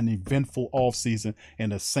 This was an eventful offseason,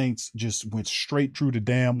 and the Saints just went straight through the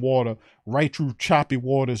damn water, right through choppy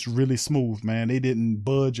waters, really smooth, man. They didn't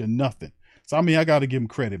budge or nothing. So, I mean, I got to give them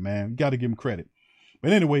credit, man. You got to give them credit.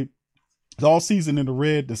 But anyway, the offseason in the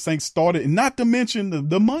red, the Saints started, and not to mention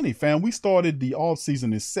the money, fam. We started the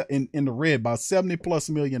offseason in the red by $70+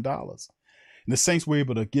 million. And the Saints were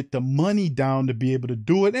able to get the money down to be able to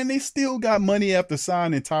do it. And they still got money after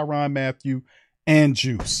signing Tyrann Mathieu and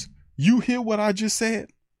Juice. You hear what I just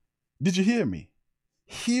said? Did you hear me?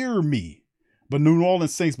 Hear me. But New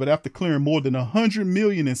Orleans Saints, after clearing more than $100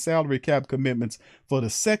 million in salary cap commitments for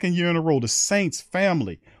the second year in a row, the Saints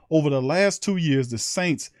family, over the last 2 years, the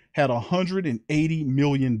Saints had a $180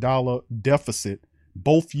 million deficit.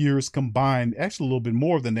 Both years combined, actually a little bit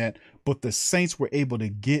more than that, but the Saints were able to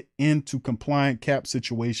get into compliant cap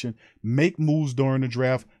situation, make moves during the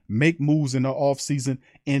draft, make moves in the offseason,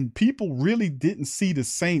 and people really didn't see the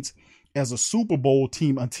Saints as a Super Bowl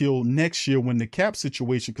team until next year when the cap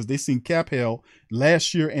situation, because they seen cap hell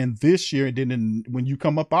last year and this year, and then when you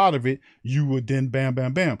come up out of it, you would then bam,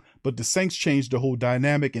 bam, bam. But the Saints changed the whole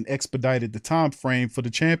dynamic and expedited the time frame for the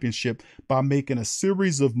championship by making a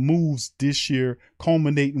series of moves this year,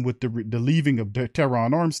 culminating with the leaving of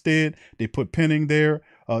Teron Armstead. They put Penning there.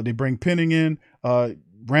 They bring Penning in.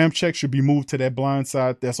 Ramczyk should be moved to that blind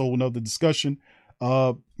side. That's a whole nother discussion.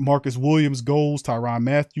 Marcus Williams goes, Tyrann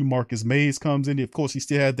Mathieu, Marcus Mays comes in. Of course, he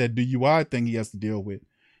still had that DUI thing he has to deal with,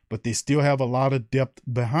 but they still have a lot of depth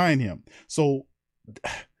behind him. So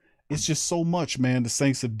it's just so much, man, the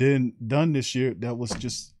Saints have done this year. That was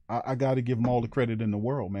just, I got to give them all the credit in the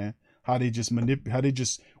world, man. How they just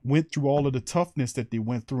went through all of the toughness that they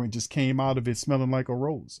went through and just came out of it smelling like a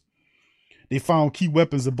rose. They found key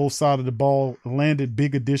weapons on both sides of the ball, landed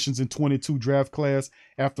big additions in 22 draft class.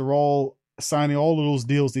 After all, signing all of those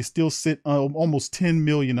deals, they still sit almost $10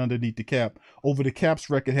 million underneath the cap. Over the cap's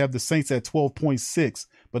record, have the Saints at 12.6,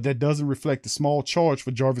 but that doesn't reflect the small charge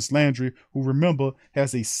for Jarvis Landry, who, remember,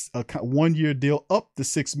 has a 1-year deal up to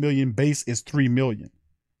 $6 million. Base is $3 million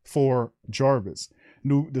for Jarvis.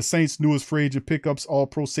 The Saints' newest free agent pickups,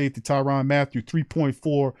 all-pro safety Tyrann Mathieu,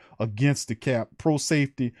 3.4 against the cap. Pro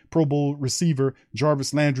safety, Pro Bowl receiver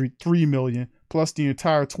Jarvis Landry, $3 million, plus the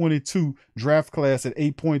entire 22 draft class at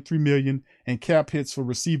 $8.3 million, and cap hits for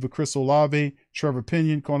receiver Chris Olave, Trevor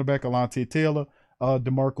Pinion, cornerback Alontae Taylor,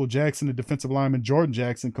 DeMarco Jackson, and defensive lineman Jordan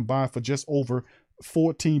Jackson combined for just over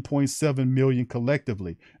 $14.7 million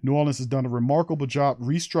collectively. New Orleans has done a remarkable job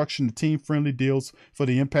restructuring the team-friendly deals for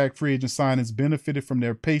the impact free agent signings, benefited from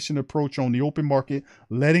their patient approach on the open market,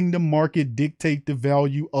 letting the market dictate the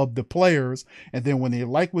value of the players, and then when they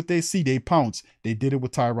like what they see, they pounce. They did it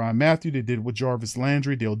with Tyrann Mathieu, they did it with Jarvis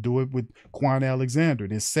Landry, they'll do it with Quan Alexander.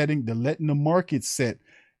 They're letting the market set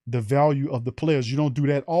the value of the players. You don't do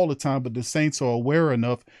that all the time, but the Saints are aware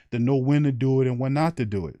enough to know when to do it and when not to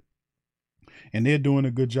do it. And they're doing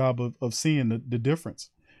a good job of seeing the difference.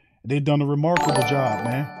 They've done a remarkable job,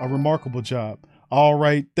 man. A remarkable job. All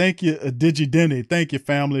right. Thank you, DigiDenny. Thank you,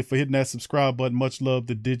 family, for hitting that subscribe button. Much love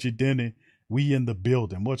to DigiDenny. We in the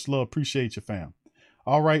building. Much love. Appreciate you, fam.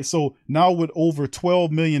 All right. So now with over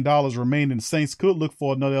 $12 million remaining, the Saints could look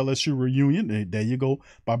for another LSU reunion. There you go.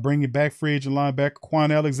 By bringing back free agent linebacker Quan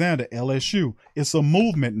Alexander, LSU. It's a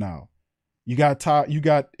movement now.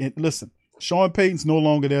 Listen. Sean Payton's no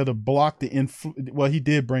longer there to block well, he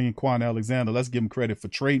did bring in Quan Alexander. Let's give him credit for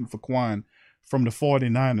trading for Quan from the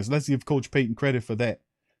 49ers. Let's give Coach Payton credit for that,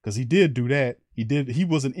 because he did do that. He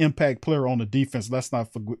was an impact player on the defense. Let's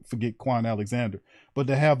not forget Quan Alexander. But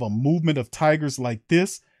to have a movement of Tigers like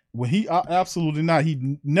this, when absolutely not.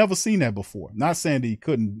 He'd never seen that before. Not saying that he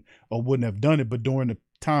couldn't or wouldn't have done it, but during the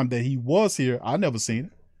time that he was here, I never seen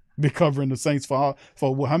it. Been covering the Saints for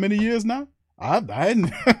how many years now? I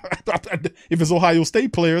hadn't. If it's Ohio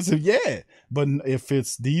State players, yeah. But if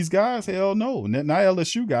it's these guys, hell no. Not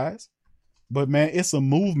LSU guys. But, man, it's a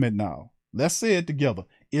movement now. Let's say it together.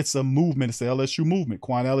 It's a movement. It's the LSU movement.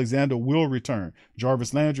 Quan Alexander will return.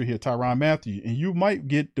 Jarvis Landry here, Tyrann Mathieu. And you might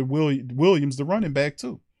get the Williams, the running back,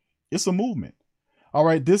 too. It's a movement. All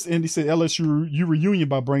right, and he said LSU reunion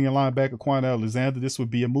by bringing linebacker Quan Alexander. This would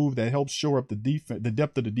be a move that helps shore up the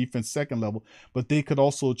depth of the defense second level, but they could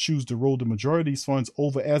also choose to roll the majority of these funds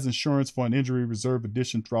over as insurance for an injury reserve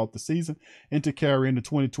addition throughout the season and to carry into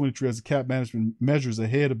 2023 as cap management measures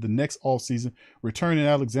ahead of the next offseason. Returning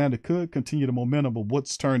Alexander could continue the momentum of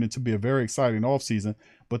what's turned into be a very exciting offseason,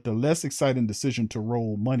 but the less exciting decision to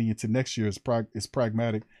roll money into next year is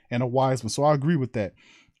pragmatic and a wise one. So I agree with that.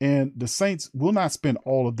 And the Saints will not spend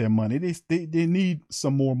all of their money. They need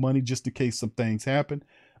some more money just in case some things happen.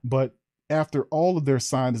 But after all of their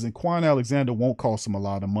signings, and Quan Alexander won't cost them a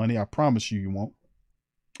lot of money. I promise you won't.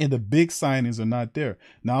 And the big signings are not there.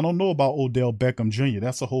 Now, I don't know about Odell Beckham Jr.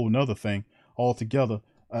 That's a whole nother thing altogether.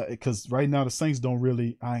 Because right now the Saints don't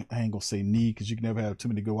really, I ain't going to say need, because you can never have too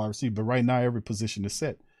many good wide receivers. But right now every position is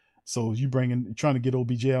set. So trying to get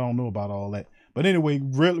OBJ, I don't know about all that. But anyway,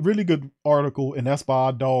 really good article, and that's by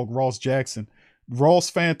our dog, Ross Jackson. Ross,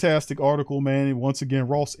 fantastic article, man. And once again,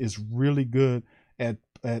 Ross is really good at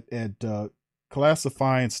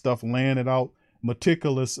classifying stuff, laying it out,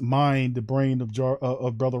 meticulous mind, the brain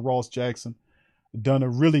of brother Ross Jackson. Done a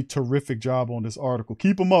really terrific job on this article.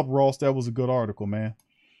 Keep him up, Ross. That was a good article, man.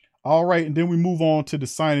 All right, and then we move on to the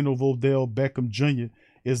signing of Odell Beckham Jr.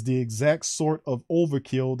 is the exact sort of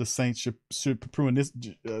overkill the Saints should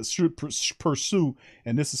pursue.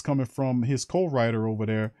 And this is coming from his co-writer over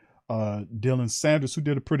there, Dylan Sanders, who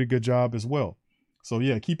did a pretty good job as well. So,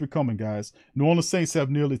 yeah, keep it coming, guys. New Orleans Saints have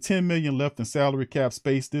nearly $10 million left in salary cap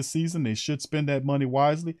space this season. They should spend that money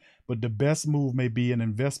wisely, but the best move may be an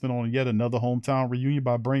investment on yet another hometown reunion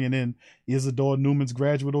by bringing in Isidore Newman's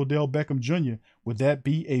graduate Odell Beckham Jr. Would that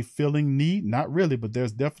be a filling need? Not really, but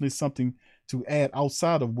there's definitely something to add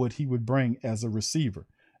outside of what he would bring as a receiver.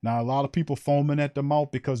 Now, a lot of people foaming at the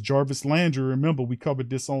mouth because Jarvis Landry, remember, we covered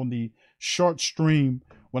this on the short stream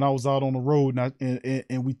when I was out on the road,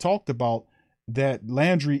 and we talked about that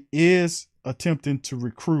Landry is attempting to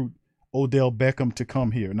recruit Odell Beckham to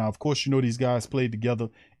come here. Now, of course, you know these guys played together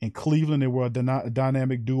in Cleveland. They were a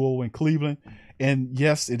dynamic duo in Cleveland. And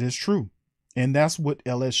yes, it is true. And that's what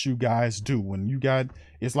LSU guys do. When you got,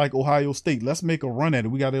 it's like Ohio State. Let's make a run at it.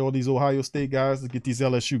 We got all these Ohio State guys. Let's get these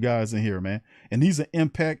LSU guys in here, man. And these are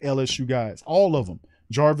impact LSU guys, all of them.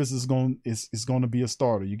 Jarvis is going to be a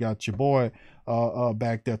starter. You got your boy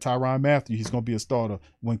back there, Tyrann Mathieu. He's going to be a starter.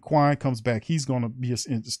 When Quine comes back, he's going to be a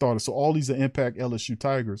starter. So all these are impact LSU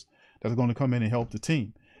Tigers that are going to come in and help the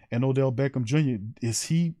team. And Odell Beckham Jr.,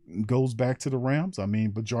 he goes back to the Rams? I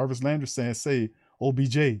mean, but Jarvis Landry say,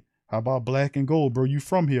 OBJ, how about black and gold, bro? You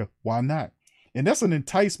from here. Why not? And that's an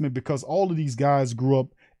enticement because all of these guys grew up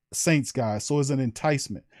Saints guys. So it's an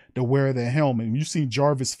enticement to wear their helmet. And you seen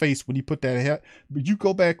Jarvis' face when he put that hat. But you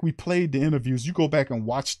go back, we played the interviews. You go back and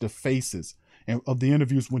watch the faces of the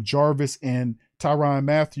interviews when Jarvis and Tyrann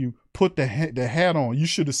Mathieu put the hat on. You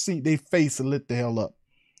should have seen their face lit the hell up.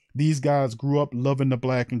 These guys grew up loving the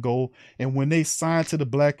black and gold. And when they signed to the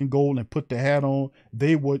black and gold and put the hat on,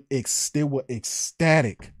 they were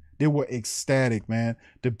ecstatic. They were ecstatic, man,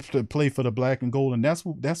 to play for the black and gold. And that's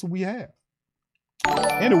what we have.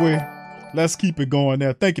 Anyway, let's keep it going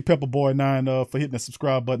there. Thank you, Pepperboy9, for hitting the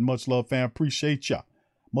subscribe button. Much love, fam. Appreciate ya.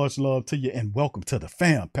 Much love to you, and welcome to the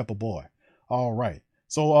fam, Pepperboy. All right.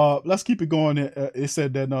 So let's keep it going. It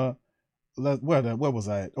said that where was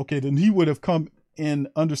I at? Okay, then he would have come in,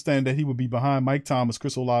 understand that he would be behind Mike Thomas,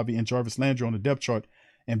 Chris Olave, and Jarvis Landry on the depth chart,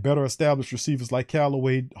 and better established receivers like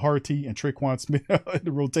Callaway, Harty, and Tre'Quan Smith in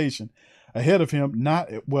the rotation. Ahead of him,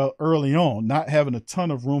 early on, not having a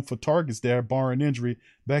ton of room for targets there, barring injury,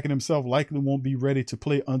 Beckham himself likely won't be ready to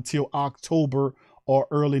play until October or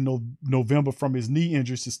early November from his knee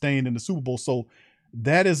injury sustained in the Super Bowl. So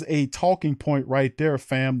that is a talking point right there,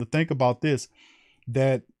 fam, to think about this,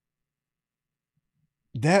 that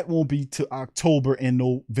won't be to October and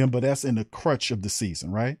November. That's in the crutch of the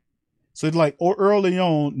season, right? So it's like, or early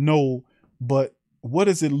on, no, but what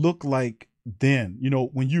does it look like then,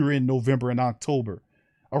 when you're in November and October,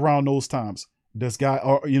 around those times? Is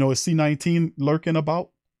C-19 lurking about,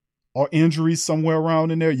 or injuries somewhere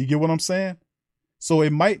around in there? You get what I'm saying? So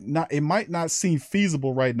it might not seem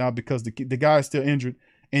feasible right now because the guy's still injured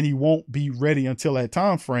and he won't be ready until that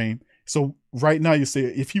time frame. So right now, you say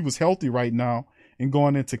if he was healthy right now and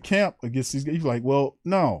going into camp against these guys, you're like, well,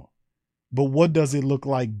 no. But what does it look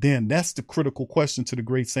like then? That's the critical question to the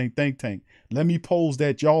Great Saint Think Tank. Let me pose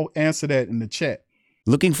that. Y'all answer that in the chat.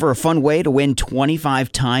 Looking for a fun way to win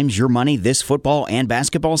 25 times your money this football and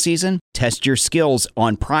basketball season? Test your skills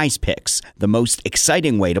on Prize Picks, the most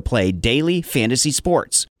exciting way to play daily fantasy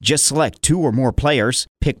sports. Just select 2 or more players,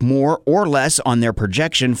 pick more or less on their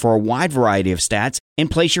projection for a wide variety of stats, and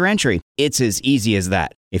place your entry. It's as easy as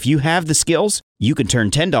that. If you have the skills, you can turn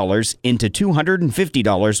 $10 into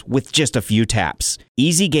 $250 with just a few taps.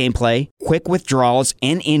 Easy gameplay, quick withdrawals,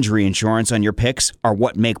 and injury insurance on your picks are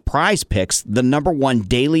what make Prize Picks the #1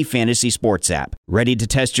 daily fantasy sports app. Ready to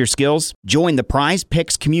test your skills? Join the Prize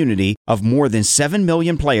Picks community of more than 7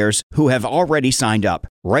 million players who have already signed up.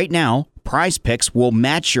 Right now, Prize Picks will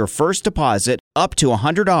match your first deposit up to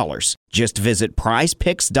 $100. Just visit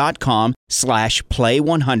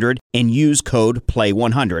prizepicks.com/play100 and use code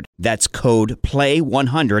PLAY100. That's code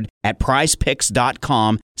PLAY100 at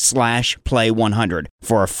prizepicks.com/play100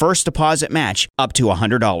 for a first deposit match up to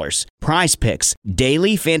 $100. Prize Picks,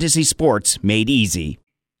 daily fantasy sports made easy.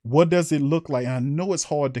 What does it look like? I know it's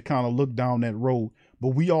hard to kind of look down that road, but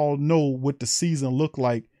we all know what the season looked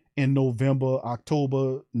like in November,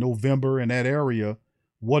 October, November, in that area.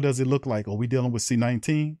 What does it look like? Are we dealing with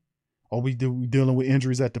C-19? Are we dealing with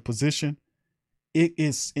injuries at the position? It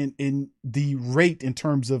is in the rate in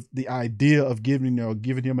terms of the idea of giving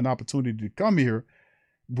him an opportunity to come here.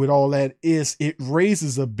 With all that, it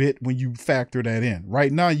raises a bit when you factor that in.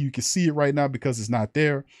 Right now, you can see it right now because it's not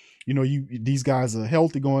there. These guys are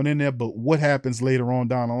healthy going in there, but what happens later on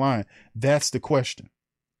down the line? That's the question.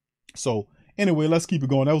 So anyway, let's keep it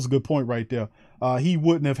going. That was a good point right there. He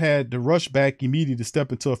wouldn't have had to rush back immediately to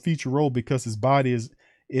step into a feature role because his body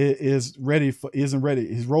isn't ready.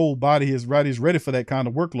 His role body is ready. He's ready for that kind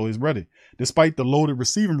of workload. He's ready. Despite the loaded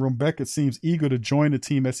receiving room, Beckett seems eager to join the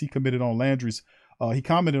team as he committed on Landry's. He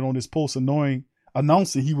commented on his post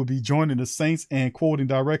announcing he would be joining the Saints and quoting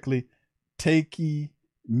directly, "Takey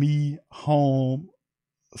me home,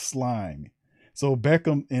 slime." So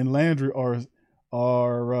Beckham and Landry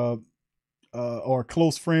are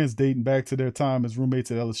close friends dating back to their time as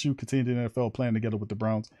roommates at LSU, continued in the NFL, playing together with the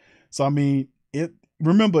Browns. So I mean,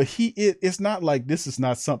 it's not like this is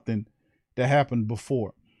not something that happened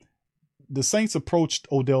before. The Saints approached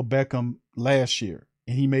Odell Beckham last year,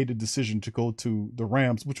 and he made the decision to go to the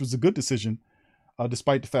Rams, which was a good decision,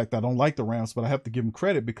 despite the fact that I don't like the Rams, but I have to give him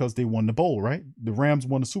credit because they won the bowl, right? The Rams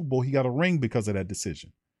won the Super Bowl. He got a ring because of that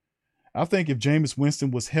decision. I think if Jameis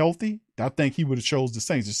Winston was healthy, I think he would have chose the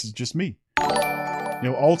Saints. This is just me.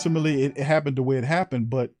 Ultimately, it happened the way it happened,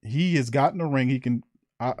 but he has gotten a ring. He can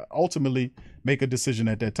ultimately make a decision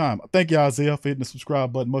at that time. Thank you, Isaiah, for hitting the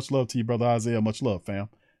subscribe button. Much love to you, brother Isaiah. Much love, fam.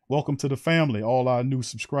 Welcome to the family, all our new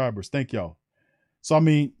subscribers. Thank y'all. So, I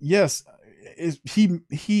mean, yes,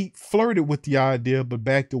 he flirted with the idea, but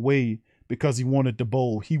backed away because he wanted the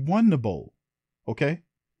bowl. He won the bowl, okay?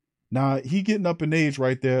 Now, he getting up in age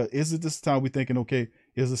right there. Is it this time we're thinking, okay,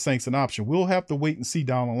 is the Saints an option? We'll have to wait and see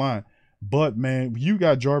down the line. But, man, you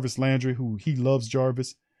got Jarvis Landry, who he loves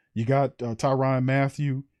Jarvis. You got Tyrann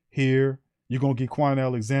Mathieu here. You're going to get Quan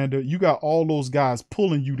Alexander. You got all those guys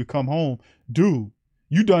pulling you to come home. Dude,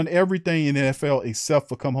 you done everything in the NFL except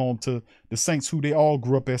for come home to the Saints, who they all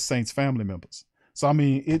grew up as Saints family members. So, I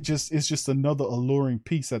mean, it's just another alluring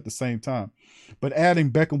piece at the same time. But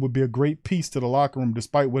adding Beckham would be a great piece to the locker room,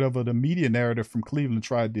 despite whatever the media narrative from Cleveland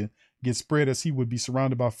tried to get spread, as he would be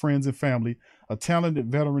surrounded by friends and family. A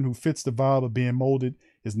talented veteran who fits the vibe of being molded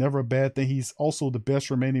is never a bad thing. He's also the best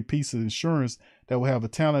remaining piece of insurance that will have a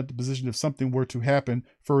talent at the position if something were to happen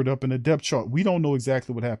further up in the depth chart. We don't know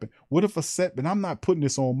exactly what happened. What if a setback, and I'm not putting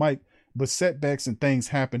this on Mike, but setbacks and things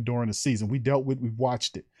happen during the season. We've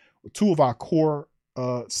watched it. Two of our core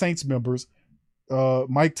Saints members,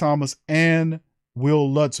 Mike Thomas and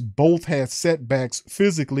Will Lutz, both had setbacks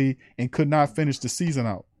physically and could not finish the season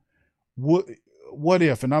out. What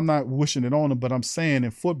if, and I'm not wishing it on them, but I'm saying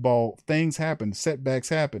in football, things happen, setbacks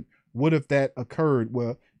happen. What if that occurred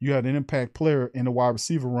where you had an impact player in the wide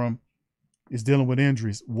receiver room is dealing with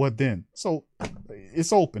injuries? What then? So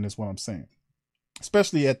it's open is what I'm saying,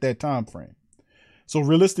 especially at that time frame. So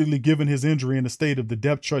realistically, given his injury and the state of the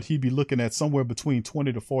depth chart, he'd be looking at somewhere between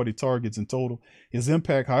 20 to 40 targets in total. His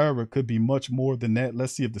impact, however, could be much more than that.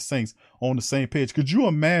 Let's see if the Saints are on the same page. Could you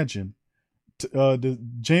imagine the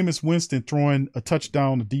Jameis Winston throwing a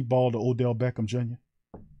touchdown, a deep ball to Odell Beckham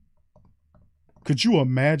Jr.? Could you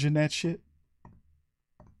imagine that shit?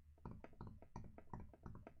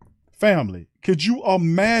 Family, could you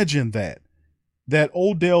imagine that? That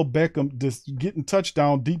Odell Beckham just getting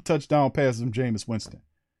deep touchdown passes from Jameis Winston.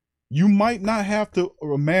 You might not have to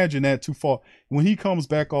imagine that too far. When he comes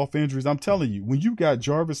back off injuries, I'm telling you, when you got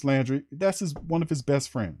Jarvis Landry, that's one of his best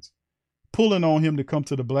friends, pulling on him to come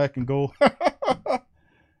to the black and gold.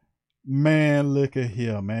 Man, look at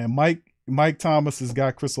here, man. Mike Thomas has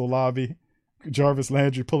got Chris Olave, Jarvis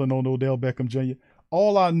Landry pulling on Odell Beckham Jr.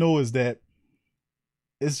 All I know is that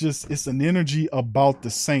it's an energy about the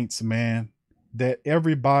Saints, man, that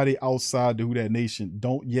everybody outside the Who Dat Nation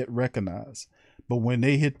don't yet recognize. But when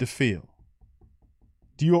they hit the field,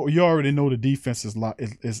 you already know the defense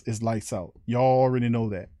is lights out. Y'all already know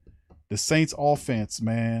that. The Saints offense,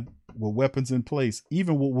 man, with weapons in place,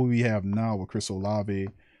 even what we have now with Chris Olave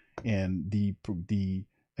and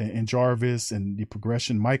and Jarvis and the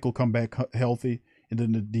progression, Michael come back healthy, and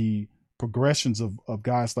then the progressions of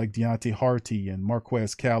guys like Deontay Harty and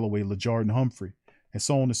Marquez Callaway, LeJardan Humphrey, and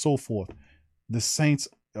so on and so forth. The Saints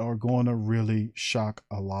are going to really shock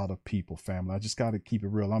a lot of people, family. I just got to keep it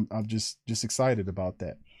real. I'm just excited about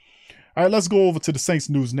that. All right, let's go over to the Saints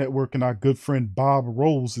News Network, and our good friend Bob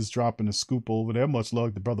Rose is dropping a scoop over there. Much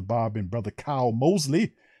love to Brother Bob and Brother Kyle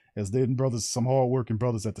Mosley, as they're brothers, some hard-working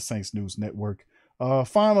brothers at the Saints News Network.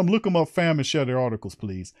 Find them, look them up, fam, and share their articles,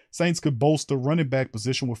 please. Saints could bolster running back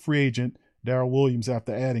position with free agent Darrell Williams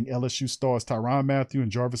after adding LSU stars Tyrann Mathieu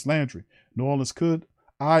and Jarvis Landry. New Orleans could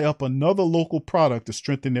eye up another local product to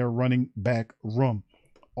strengthen their running back room.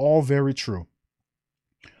 All very true.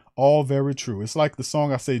 All very true. It's like the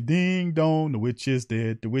song I say, ding dong, the witch is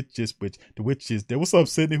dead, the witch is witch, the witch is dead. What's up,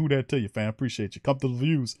 Sydney? Who that to you, fam? Appreciate you. Comfortable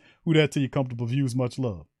views. Who that to you? Comfortable views. Much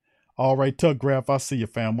love. All right, Tuck Graph, I see you,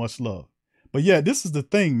 fam. Much love. But yeah, this is the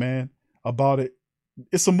thing, man, about it.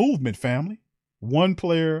 It's a movement, family. One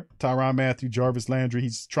player, Tyrann Mathieu, Jarvis Landry,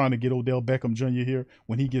 he's trying to get Odell Beckham Jr. here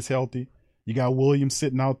when he gets healthy. You got Williams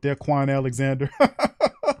sitting out there, Quan Alexander.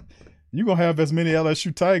 You're going to have as many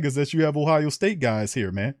LSU Tigers as you have Ohio State guys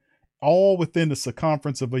here, man. All within the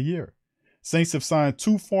circumference of a year. Saints have signed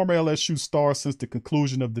 2 former LSU stars since the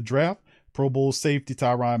conclusion of the draft. Pro Bowl safety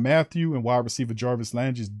Tyrann Mathieu and wide receiver Jarvis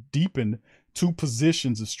Landry deepened 2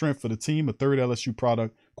 positions of strength for the team. A third LSU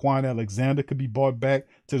product, Quan Alexander, could be brought back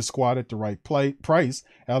to the squad at the right price.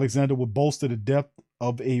 Alexander would bolster the depth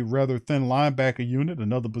of a rather thin linebacker unit,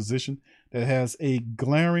 another position that has a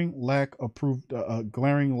glaring lack of proven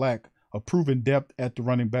depth at the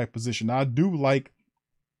running back position. I do like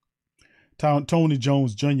Tony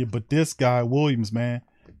Jones Jr., but this guy Williams, man,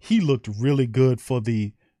 he looked really good for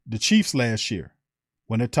the Chiefs last year.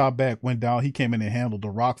 When their top back went down, he came in and handled the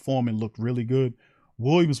rock for him and looked really good.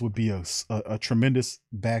 Williams would be a tremendous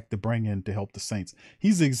back to bring in to help the Saints.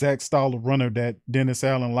 He's the exact style of runner that Dennis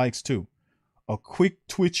Allen likes too. A quick,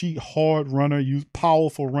 twitchy, hard runner,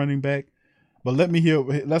 powerful running back. But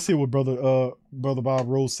let's hear what brother Bob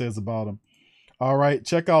Rose says about him. All right,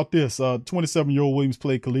 check out this. 27-year-old Williams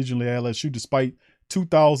played collegiately at LSU despite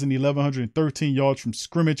 1,113 yards from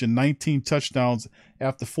scrimmage and 19 touchdowns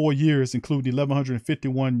after 4 years, including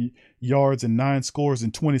 1,151 yards and 9 scores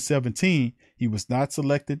in 2017. He was not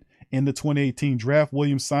selected in the 2018 draft.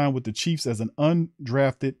 Williams signed with the Chiefs as an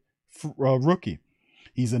undrafted rookie.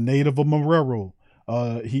 He's a native of Marrero.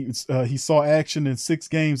 He saw action in 6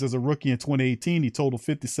 games as a rookie in 2018. He totaled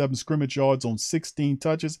 57 scrimmage yards on 16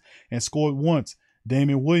 touches and scored once.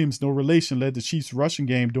 Damian Williams, no relation, led the Chiefs rushing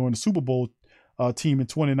game during the Super Bowl team in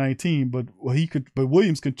 2019, but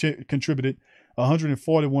Williams contributed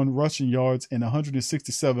 141 rushing yards and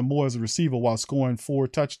 167 more as a receiver while scoring 4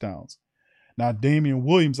 touchdowns. Now, Damian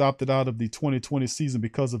Williams opted out of the 2020 season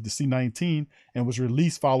because of the C-19 and was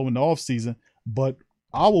released following the offseason, but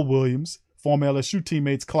our Williams, former LSU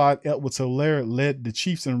teammates Clyde Edwards-Helaire, led the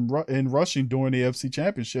Chiefs in rushing during the AFC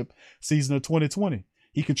Championship season of 2020.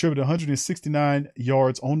 He contributed 169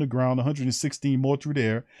 yards on the ground, 116 more through the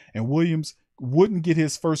air, and Williams wouldn't get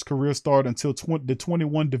his first career start until the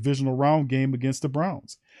 21 divisional round game against the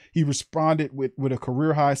Browns. He responded with a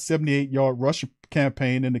career-high 78-yard rushing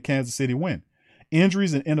campaign in the Kansas City win.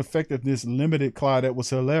 Injuries and ineffectiveness limited Clyde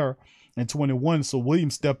Edwards-Helaire in 21, so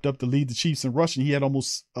Williams stepped up to lead the Chiefs in rushing. He had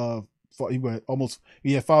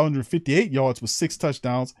he had 558 yards with 6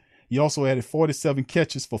 touchdowns. He also added 47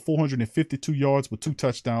 catches for 452 yards with 2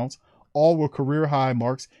 touchdowns. All were career high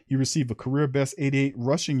marks. He received a career best 88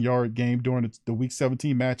 rushing yard game during the Week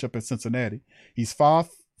 17 matchup at Cincinnati. He's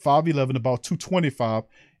 5'11", about 225,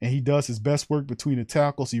 and he does his best work between the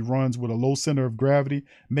tackles. He runs with a low center of gravity,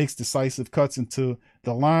 makes decisive cuts into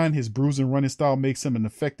the line. His bruising running style makes him an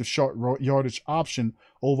effective short yardage option.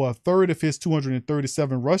 Over a third of his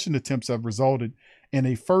 237 rushing attempts have resulted in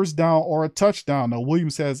a first down or a touchdown. Now,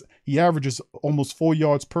 Williams averages almost 4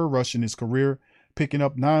 yards per rush in his career, picking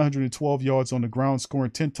up 912 yards on the ground,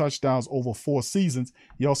 scoring 10 touchdowns over 4 seasons.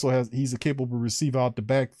 He's a capable receiver out the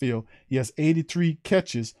backfield. He has 83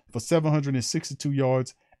 catches for 762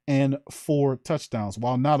 yards and 4 touchdowns.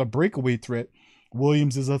 While not a breakaway threat,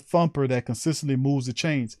 Williams is a thumper that consistently moves the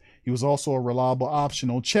chains. He was also a reliable option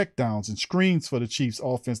on checkdowns and screens for the Chiefs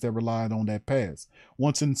offense that relied on that pass.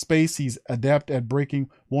 Once in space, he's adept at breaking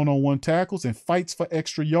one-on-one tackles and fights for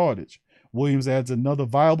extra yardage. Williams adds another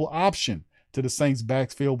viable option to the Saints'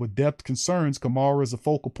 backfield. With depth concerns, Kamara is a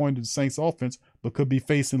focal point of the Saints' offense, but could be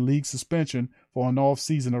facing league suspension for an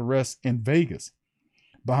off-season arrest in Vegas.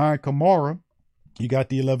 Behind Kamara, you got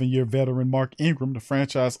the 11-year veteran Mark Ingram, the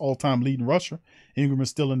franchise all-time leading rusher. Ingram is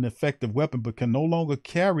still an effective weapon, but can no longer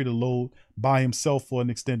carry the load by himself for an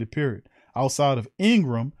extended period. Outside of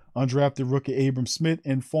Ingram, undrafted rookie Abram Smith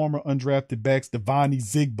and former undrafted backs Devontae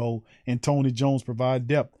Zigbo and Tony Jones provide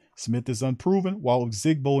depth. Smith is unproven, while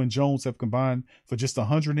Zigbo and Jones have combined for just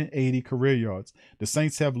 180 career yards. The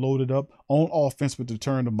Saints have loaded up on offense with the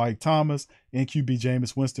return of Mike Thomas and QB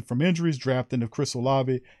Jameis Winston from injuries, drafting of Chris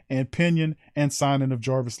Olave and Pinion, and signing of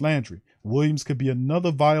Jarvis Landry. Williams could be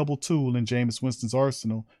another viable tool in Jameis Winston's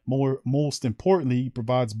arsenal. Most importantly, he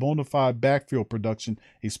provides bona fide backfield production,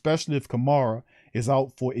 especially if Kamara is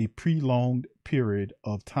out for a prolonged period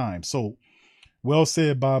of time. So, well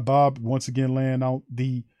said by Bob, once again laying out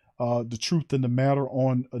the truth in the matter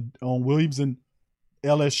on Williams. And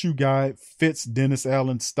LSU guy, fits Dennis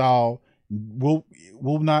Allen's style, will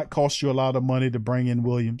not cost you a lot of money to bring in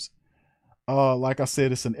Williams. Like I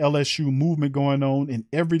said, it's an LSU movement going on, and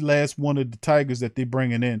every last one of the Tigers that they're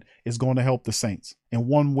bringing in is going to help the Saints in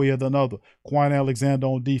one way or another. Quan Alexander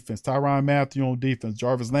on defense, Tyrann Mathieu on defense,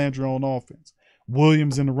 Jarvis Landry on offense,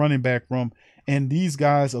 Williams in the running back room. And these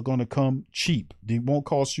guys are going to come cheap. They won't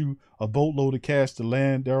cost you a boatload of cash to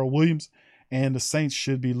land Darrell Williams. And the Saints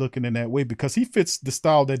should be looking in that way because he fits the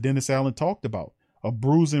style that Dennis Allen talked about. A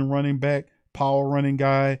bruising running back, power running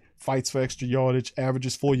guy, fights for extra yardage,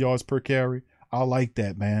 averages 4 yards per carry. I like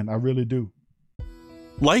that, man. I really do.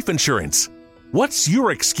 Life insurance. What's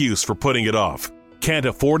your excuse for putting it off? Can't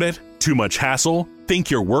afford it? Too much hassle?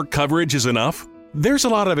 Think your work coverage is enough? There's a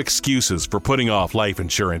lot of excuses for putting off life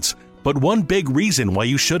insurance, but one big reason why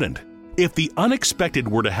you shouldn't. If the unexpected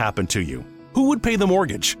were to happen to you, who would pay the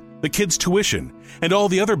mortgage, the kids' tuition, and all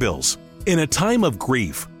the other bills? In a time of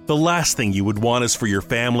grief, the last thing you would want is for your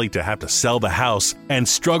family to have to sell the house and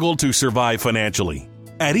struggle to survive financially.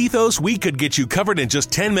 At Ethos, we could get you covered in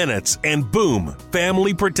just 10 minutes and boom,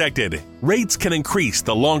 family protected. Rates can increase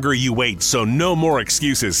the longer you wait, so no more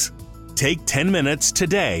excuses. Take 10 minutes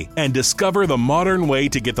today and discover the modern way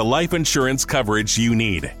to get the life insurance coverage you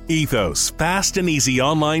need. Ethos, fast and easy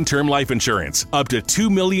online term life insurance. Up to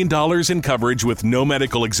 $2 million in coverage with no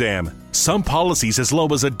medical exam. Some policies as low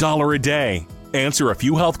as $1 a day. Answer a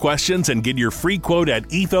few health questions and get your free quote at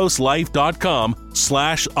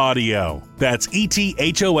ethoslife.com/audio. That's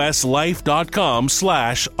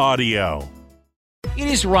ethoslife.com/audio. It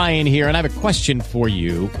is Ryan here, and I have a question for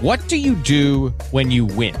you. What do you do when you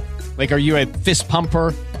win? Like, are you a fist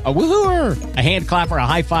pumper, a woohooer, a hand clapper, a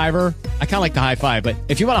high fiver? I kind of like the high five, but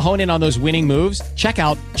if you want to hone in on those winning moves, check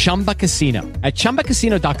out Chumba Casino. At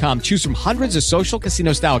ChumbaCasino.com, choose from hundreds of social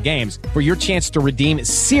casino-style games for your chance to redeem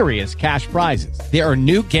serious cash prizes. There are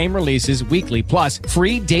new game releases weekly, plus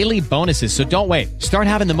free daily bonuses. So don't wait. Start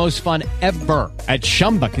having the most fun ever at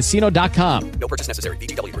ChumbaCasino.com. No purchase necessary.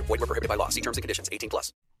 VGW. Void where prohibited by law. See terms and conditions.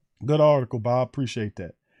 18+. Good article, Bob. Appreciate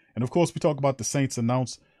that. And, of course, we talk about the Saints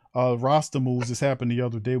announce roster moves. This happened the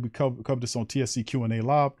other day. We covered this on TSC Q&A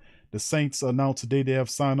Live. The Saints announced today they have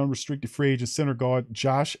signed unrestricted free agent center guard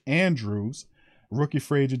Josh Andrews, rookie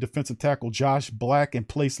free agent defensive tackle Josh Black, and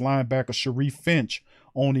placed linebacker Sharif Finch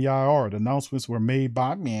on the IR. The announcements were made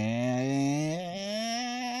by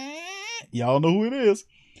y'all know who it is.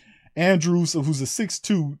 Andrews, who's a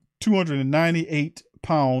 6'2",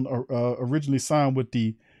 298-pound, originally signed with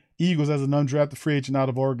the Eagles as an undrafted free agent out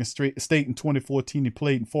of Oregon State in 2014. He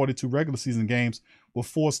played in 42 regular season games with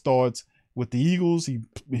 4 starts with the Eagles. He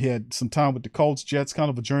had some time with the Colts, Jets, kind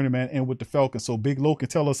of a journeyman, and with the Falcons. So Big Lo can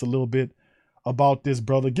tell us a little bit about this,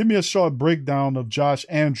 brother. Give me a short breakdown of Josh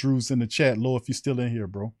Andrews in the chat, Lo, if you're still in here,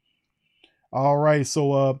 bro. All right,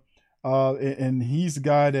 so and he's the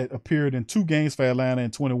guy that appeared in 2 games for Atlanta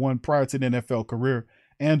in 21 prior to the NFL career.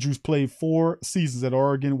 Andrews played 4 seasons at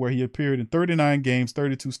Oregon, where he appeared in 39 games,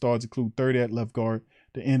 32 starts, including 30 at left guard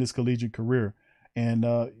to end his collegiate career. And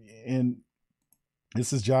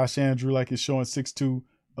this is Josh Andrews, like it's showing, 6'2",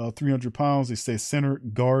 300 pounds. It says center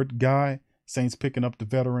guard guy. Saints picking up the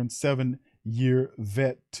veteran, 7-year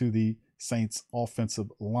vet to the Saints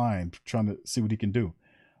offensive line, trying to see what he can do.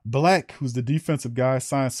 Black, who's the defensive guy,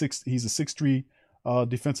 signed he's a 6'3",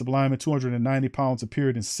 defensive lineman, 290 pounds,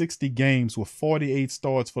 appeared in 60 games with 48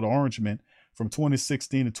 starts for the Orangemen from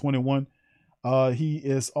 2016 to 21. He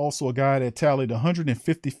is also a guy that tallied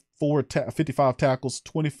 55 tackles,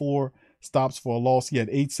 24 stops for a loss. He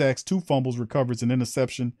had 8 sacks, 2 fumbles, recoveries, an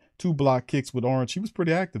interception, 2 block kicks with Orange. He was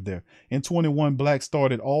pretty active there. In 21, Black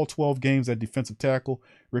started all 12 games at defensive tackle,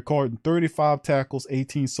 recording 35 tackles,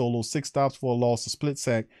 18 solos, 6 stops for a loss, a split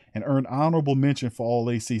sack, and earned honorable mention for All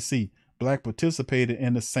ACC. Black participated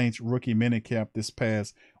in the Saints rookie minicamp this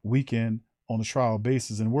past weekend on a trial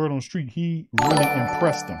basis. And word on the street, he really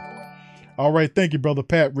impressed them. All right, thank you, brother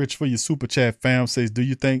Pat Rich, for your super chat, fam. Says, do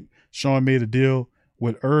you think Sean made a deal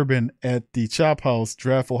with Urban at the Chop House,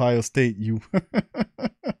 draft Ohio State? You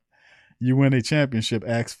win a championship,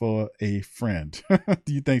 ask for a friend.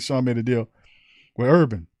 Do you think Sean made a deal with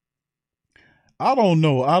Urban? I don't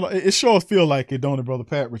know. It sure feel like it, don't it, brother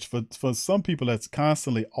Pat Rich? For some people, that's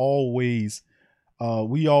constantly always.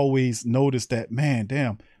 We always notice that, man.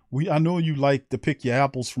 Damn. I know you like to pick your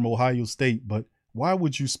apples from Ohio State, but why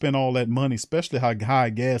would you spend all that money, especially how high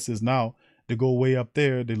gas is now, to go way up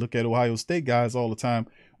there? They look at Ohio State guys all the time.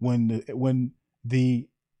 When the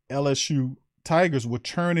LSU Tigers were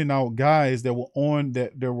churning out guys that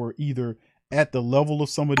were either at the level of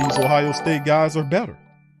some of these Ohio State guys or better.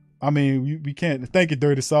 I mean, we can't. Thank you,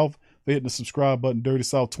 Dirty South, for hitting the subscribe button. Dirty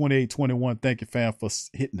South 2821. Thank you, fam, for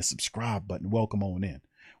hitting the subscribe button. Welcome on in.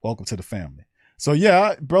 Welcome to the family. So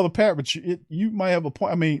yeah, brother Pat, but you might have a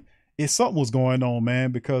point. I mean, if something was going on,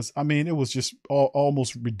 man, because I mean, it was just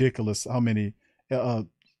almost ridiculous how many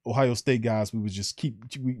Ohio State guys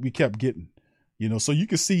we kept getting. You know, so you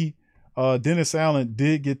can see Dennis Allen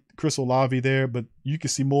did get Chris Olave there, but you can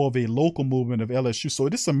see more of a local movement of LSU. So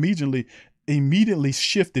this immediately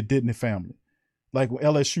shifted, didn't it, family? like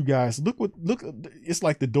LSU guys, look, it's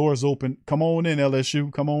like the door's open. Come on in,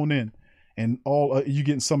 LSU, come on in. And all you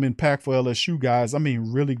getting some impactful LSU guys. I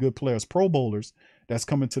mean, really good players, Pro Bowlers that's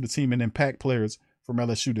coming to the team, and impact players from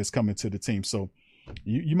LSU that's coming to the team. So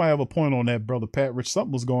you might have a point on that, brother Pat Rich.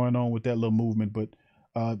 Something was going on with that little movement, but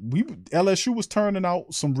LSU was turning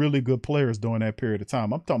out some really good players during that period of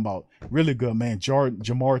time. I'm talking about really good, man.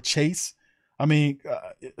 Jamar Chase. I mean,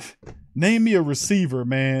 name me a receiver,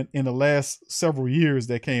 man, in the last several years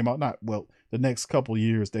that came out. The next couple of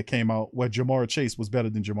years that came out where Jamar Chase was better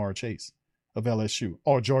than Jamar Chase of LSU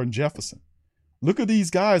or Jordan Jefferson. Look at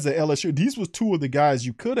these guys at LSU. These was two of the guys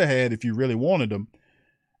you could have had if you really wanted them.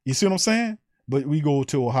 You see what I'm saying? But we go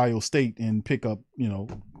to Ohio State and pick up,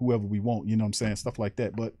 whoever we want, you know what I'm saying? Stuff like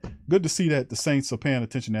that. But good to see that the Saints are paying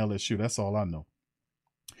attention to LSU. That's all I know.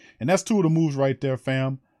 And that's two of the moves right there,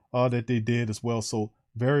 fam, that they did as well. So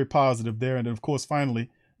very positive there. And then, of course, finally,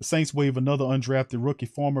 the Saints waive another undrafted rookie,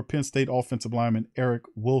 former Penn State offensive lineman Eric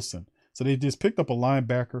Wilson. So they just picked up a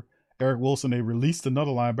linebacker, Eric Wilson. They released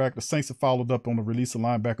another linebacker. The Saints have followed up on the release of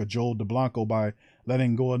linebacker Joel DeBlanco by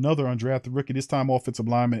letting go another undrafted rookie, this time offensive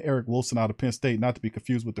lineman Eric Wilson out of Penn State, not to be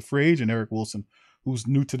confused with the free agent Eric Wilson, who's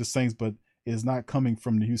new to the Saints but is not coming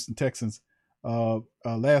from the Houston Texans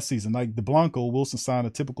last season. Like DeBlanco, Wilson signed a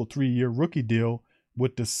typical 3-year rookie deal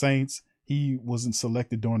with the Saints. He wasn't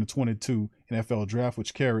selected during the 22 NFL draft,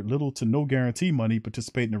 which carried little to no guarantee money,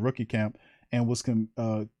 participating in the rookie camp, and was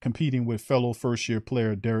competing with fellow first-year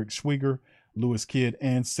player Derek Schwieger, Lewis Kidd,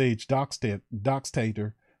 and Sage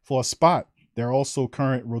Doxtater for a spot. There are also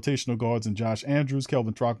current rotational guards in Josh Andrews,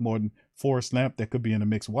 Kelvin Throckmorton, Forrest Lamp that could be in the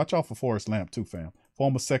mix. Watch out for Forrest Lamp too, fam.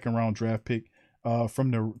 Former second-round draft pick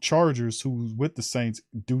from the Chargers, who's with the Saints.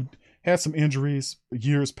 Dude had some injuries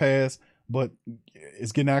years past, but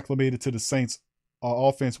is getting acclimated to the Saints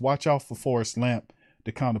offense. Watch out for Forrest Lamp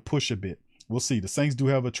to kind of push a bit. We'll see. The Saints do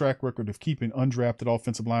have a track record of keeping undrafted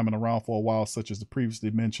offensive linemen around for a while, such as the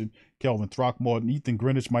previously mentioned Kelvin Throckmorton. Ethan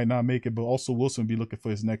Greenwich might not make it, but also Wilson will be looking for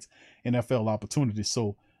his next NFL opportunity.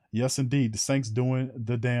 So, yes, indeed, the Saints doing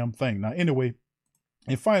the damn thing. Now, anyway,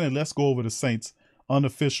 and finally, let's go over the Saints'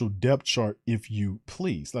 unofficial depth chart, if you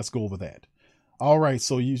please. Let's go over that. All right,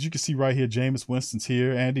 so as you can see right here, Jameis Winston's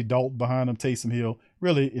here, Andy Dalton behind him, Taysom Hill.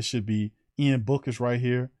 Really, it should be Ian Book is right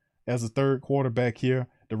here as a third quarterback here.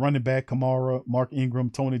 The running back, Kamara, Mark Ingram,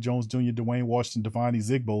 Tony Jones Jr., Dwayne Washington, Devontae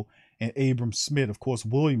Zigbo, and Abram Smith. Of course,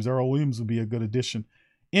 Earl Williams would be a good addition.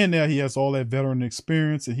 In there, he has all that veteran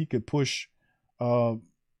experience, and he could push, kind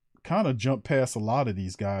of jump past a lot of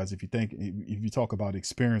these guys. If you talk about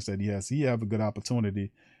experience that he has, he have a good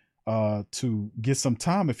opportunity to get some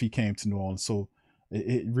time if he came to New Orleans. So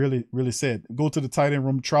it really, really said, go to the tight end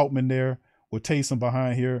room, Troutman there with Taysom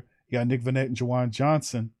behind here. You got Nick Vannett and Juwan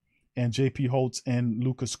Johnson, and J.P. Holtz and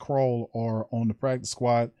Lucas Kroll are on the practice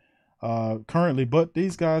squad currently. But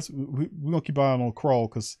these guys, we're going to keep an eye on Kroll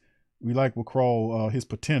because we like with Kroll, his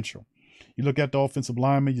potential. You look at the offensive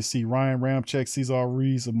linemen, you see Ryan Ramczyk, Cesar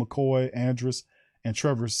Ruiz, McCoy, Andrus, and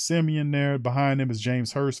Trevor Siemian there. Behind him is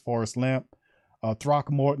James Hurst, Forrest Lamp,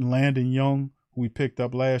 Throckmorton, Landon Young, who we picked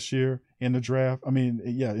up last year in the draft. In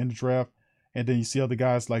the draft. And then you see other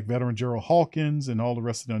guys like veteran Gerald Hawkins and all the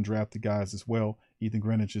rest of the undrafted guys as well. Ethan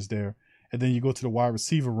Greenwich is there. And then you go to the wide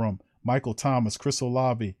receiver room. Michael Thomas, Chris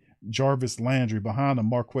Olave, Jarvis Landry. Behind them,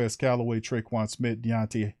 Marquez Callaway, Traquan Smith,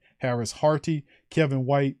 Deontay Harris-Harty, Kevin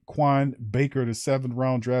White, Quan Baker, the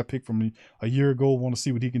 7th-round draft pick from a year ago. Want to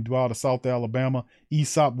see what he can do out of South Alabama.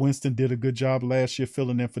 Aesop Winston did a good job last year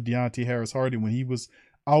filling in for Deontay Harris-Harty when he was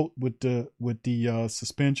out with the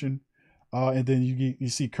suspension. And then you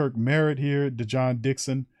see Kirk Merritt here, DeJohn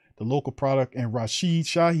Dixon, the local product, and Rashid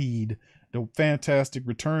Shaheed, the fantastic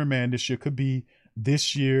return man this year. Could be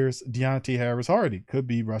this year's Deontay Harris-Harty. Could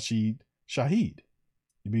be Rashid Shaheed.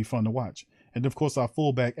 It'd be fun to watch. And, of course, our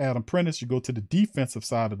fullback, Adam Prentice. You go to the defensive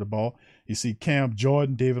side of the ball. You see Cam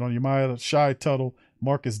Jordan, David Onyemata, Shai Tuttle,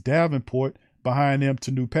 Marcus Davenport. Behind them,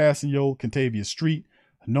 Tanu Passanio, Kentavious Street,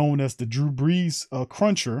 known as the Drew Brees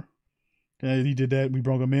Cruncher. And he did that. We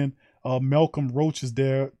brought him in. Malcolm Roach is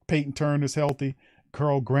there. Peyton Turner's healthy.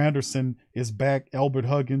 Carl Granderson is back. Albert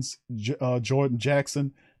Huggins, Jordan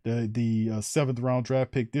Jackson, the 7th-round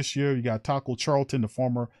draft pick this year. You got Taco Charlton, the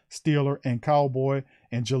former Steeler and Cowboy,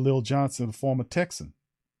 and Jaleel Johnson, the former Texan,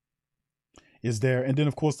 is there. And then,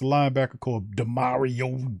 of course, the linebacker called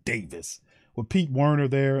Demario Davis with Pete Werner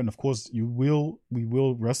there. And, of course, we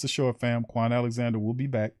will rest assured, fam, Quan Alexander will be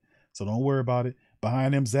back, so don't worry about it.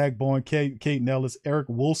 Behind him, Zach Bowen, Kate Nellis, Eric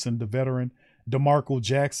Wilson, the veteran, DeMarco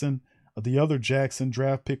Jackson, the other Jackson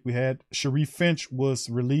draft pick we had. Sharif Finch was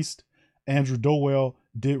released, Andrew Dowell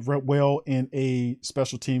did well in a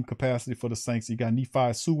special team capacity for the Saints. You got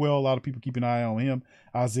Nephi Sewell. A lot of people keep an eye on him.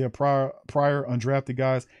 Isaiah Pryor, undrafted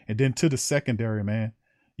guys. And then to the secondary, man.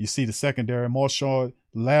 You see the secondary, Marshawn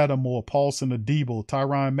Lattimore, Paulson Adebo,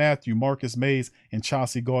 Tyrann Mathieu, Marcus Mays, and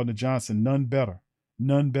Chauncey Gardner-Johnson. None better.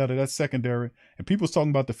 None better. That's secondary. And people's talking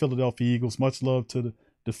about the Philadelphia Eagles. Much love to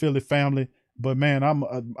the Philly family. But, man,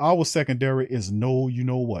 our secondary is you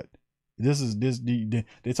know what.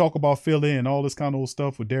 They talk about Philly and all this kind of old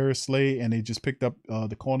stuff with Darius Slay, and they just picked up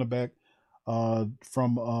the cornerback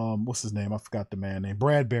from what's his name? I forgot the man name.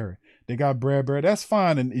 Bradbury. They got Bradbury. That's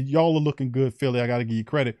fine, and y'all are looking good, Philly. I got to give you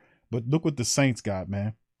credit. But look what the Saints got,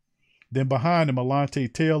 man. Then behind him,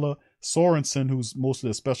 Alontae Taylor, Sorensen, who's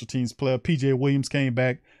mostly a special teams player. P.J. Williams came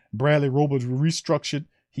back. Bradley Roberts restructured.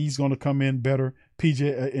 He's going to come in better.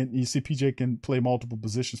 And you see PJ can play multiple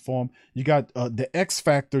positions for him. You got the X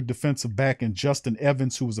Factor defensive back in Justin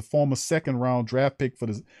Evans, who was a former second-round draft pick for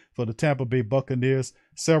the Tampa Bay Buccaneers.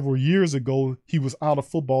 Several years ago, he was out of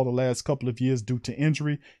football the last couple of years due to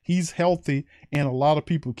injury. He's healthy, and a lot of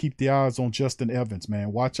people keep the eyes on Justin Evans,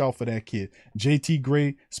 man. Watch out for that kid. JT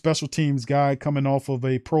Gray, special teams guy, coming off of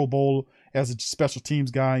a Pro Bowl as a special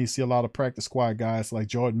teams guy. You see a lot of practice squad guys like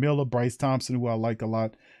Jordan Miller, Bryce Thompson, who I like a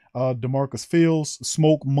lot. DeMarcus Fields,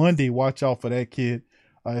 Smoke Monday. Watch out for that kid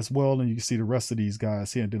as well. And you can see the rest of these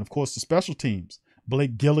guys here. And then, of course, the special teams.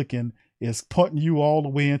 Blake Gillikin is punting you all the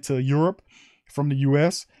way into Europe from the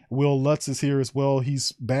U.S. Will Lutz is here as well.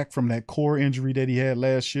 He's back from that core injury that he had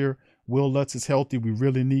last year. Will Lutz is healthy. We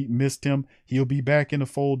really missed him. He'll be back in the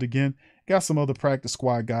fold again. Got some other practice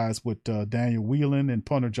squad guys with Daniel Whelan and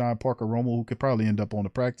punter John Parker Romo, who could probably end up on the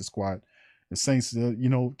practice squad. The Saints,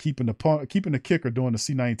 keeping the kicker doing the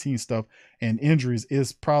C-19 stuff and injuries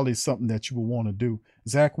is probably something that you would want to do.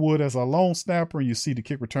 Zach Wood as a lone snapper, and you see the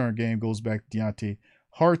kick return game goes back to Deontay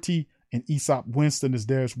Harty, and Aesop Winston is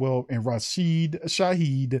there as well, and Rashid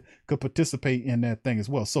Shaheed could participate in that thing as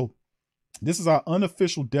well. So this is our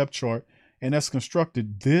unofficial depth chart, and that's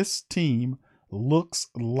constructed. This team looks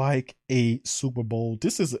like a Super Bowl.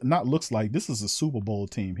 This is a Super Bowl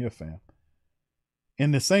team here, fam.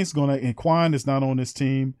 And the Saints and Quan is not on this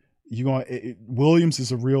team. Williams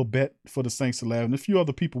is a real bet for the Saints to have. And a few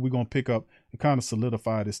other people we're going to pick up to kind of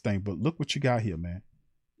solidify this thing. But look what you got here, man.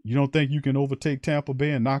 You don't think you can overtake Tampa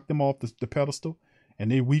Bay and knock them off the pedestal? And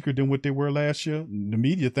they're weaker than what they were last year? The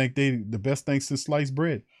media think they the best thing since sliced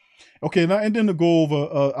bread. Okay, now and then to go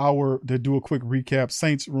over to do a quick recap.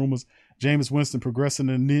 Saints rumors. Jameis Winston progressing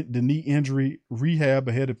the knee injury rehab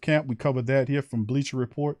ahead of camp. We covered that here from Bleacher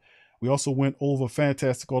Report. We also went over a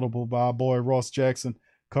fantastic article by our boy Ross Jackson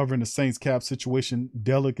covering the Saints cap situation,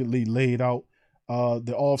 delicately laid out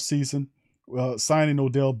the offseason. Signing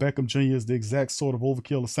Odell Beckham Jr. is the exact sort of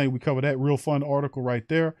overkill the Saints. We covered that real fun article right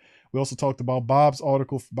there. We also talked about Bob's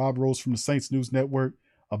article, Bob Rose from the Saints News Network,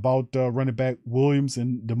 about running back Williams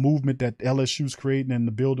and the movement that LSU's creating in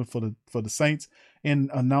the building for the Saints, and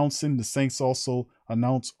announcing the Saints also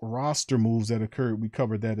announced roster moves that occurred. We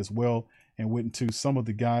covered that as well, and went into some of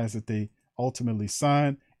the guys that they ultimately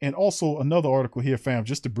signed. And also another article here, fam,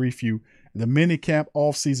 just to brief you, the minicamp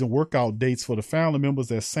offseason workout dates for the family members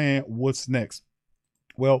that's saying what's next.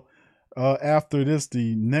 Well, after this,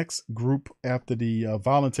 the next group after the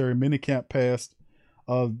voluntary minicamp passed,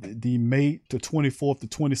 the May to 24th to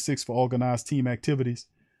 26th for organized team activities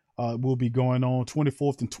will be going on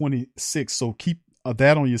 24th and 26th. So keep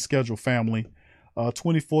that on your schedule, family.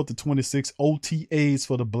 24th to 26th, OTAs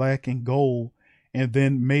for the black and gold. And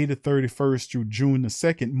then May the 31st through June the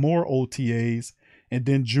 2nd, more OTAs. And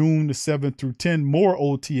then June the 7th through 10, more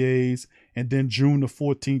OTAs. And then June the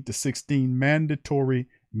 14th to 16th, mandatory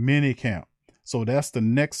minicamp. So that's the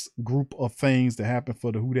next group of things that happen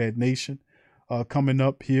for the Who Dat Nation coming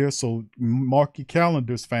up here. So mark your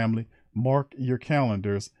calendars, family. Mark your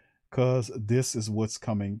calendars, because this is what's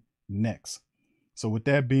coming next. So with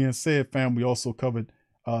that being said, fam, we also covered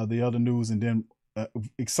the other news, and then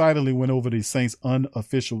excitedly went over the Saints'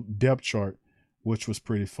 unofficial depth chart, which was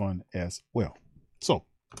pretty fun as well. So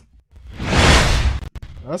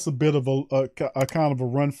that's a bit of a kind of a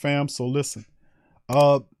run, fam. So listen,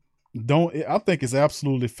 I think it's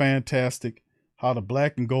absolutely fantastic how the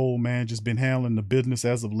black and gold, man, just been handling the business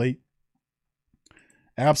as of late.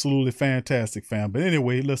 Absolutely fantastic, fam. But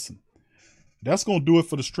anyway, listen, that's going to do it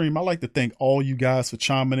for the stream. I'd like to thank all you guys for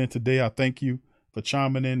chiming in today. I thank you for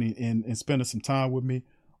chiming in and spending some time with me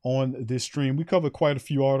on this stream. We covered quite a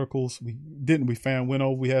few articles. We went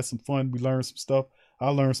over, we had some fun. We learned some stuff. I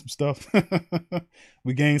learned some stuff.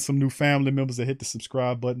 We gained some new family members that hit the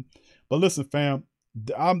subscribe button. But listen, fam,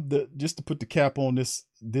 just to put the cap on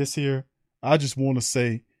this here, I just want to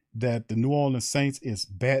say that the New Orleans Saints is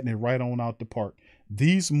batting it right on out the park.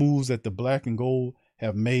 These moves that the black and gold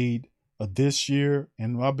have made this year,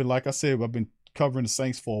 and I've been covering the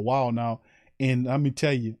Saints for a while now, and let me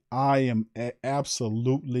tell you, I am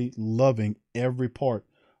absolutely loving every part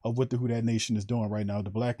of what the Who Dat Nation is doing right now. The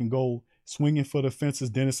black and gold swinging for the fences,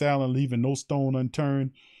 Dennis Allen leaving no stone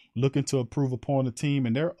unturned, looking to improve upon the team,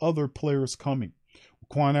 and there are other players coming.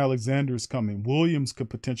 Quan Alexander is coming. Williams could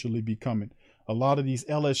potentially be coming. A lot of these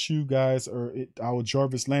LSU guys, our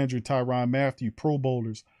Jarvis Landry, Tyrann Mathieu, Pro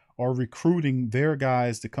Bowlers, are recruiting their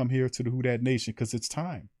guys to come here to the Who Dat Nation because it's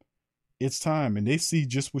time. It's time, and they see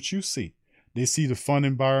just what you see. They see the fun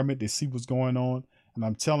environment. They see what's going on, and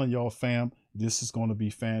I'm telling y'all, fam, this is going to be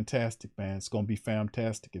fantastic, man. It's going to be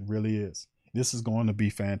fantastic. It really is. This is going to be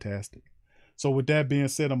fantastic. So with that being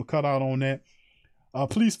said, I'm going to cut out on that.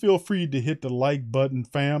 Please feel free to hit the like button,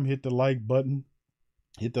 fam. Hit the like button.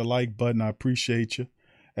 Hit the like button. I appreciate you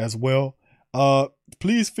as well.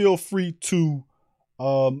 Please feel free to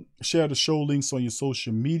share the show links on your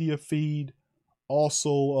social media feed.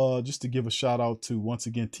 Also, just to give a shout out to, once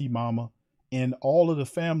again, T-Mama and all of the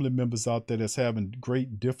family members out there that's having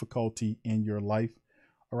great difficulty in your life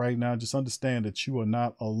right now. Just understand that you are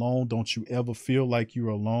not alone. Don't you ever feel like you're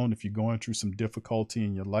alone if you're going through some difficulty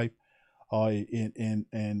in your life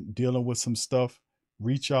and dealing with some stuff.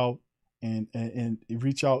 Reach out and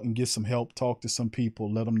get some help. Talk to some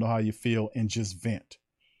people. Let them know how you feel and just vent,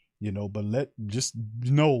 but just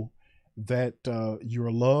know that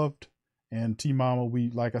you're loved. And T-Mama,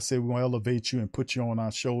 like I said, we want to elevate you and put you on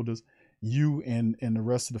our shoulders. You and the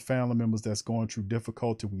rest of the family members that's going through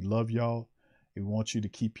difficulty, we love y'all. We want you to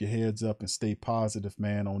keep your heads up and stay positive,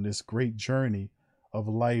 man, on this great journey of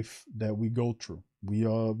life that we go through. We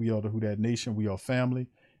are the Who Dat Nation. We are family,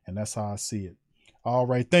 and that's how I see it. All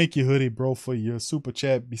right. Thank you, Hoodie, bro, for your super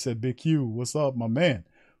chat. He said, Big Q, what's up, my man?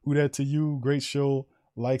 Who Dat to you? Great show.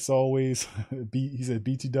 Likes always. He said,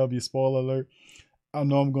 BTW, spoiler alert. I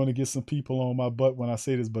know I'm going to get some people on my butt when I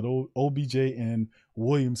say this, but OBJ and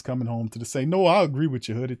Williams coming home to the same. No, I agree with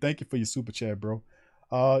you, Hoodie. Thank you for your super chat, bro.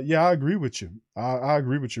 Yeah, I agree with you. I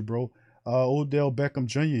agree with you, bro. Odell Beckham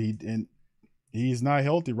Jr., he's not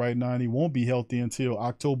healthy right now, and he won't be healthy until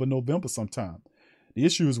October, November sometime. The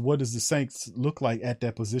issue is, what does the Saints look like at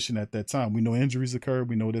that position at that time? We know injuries occur.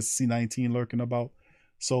 We know there's C-19 lurking about.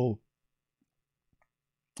 So,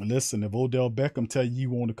 listen, if Odell Beckham tell you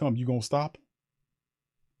want to come, you going to stop him?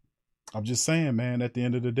 I'm just saying, man, at the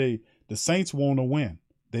end of the day, the Saints want to win.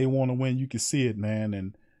 They want to win. You can see it, man.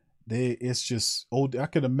 And it's just, I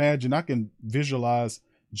can visualize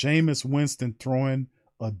Jameis Winston throwing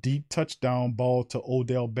a deep touchdown ball to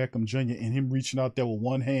Odell Beckham Jr. and him reaching out there with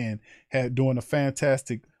one hand, doing a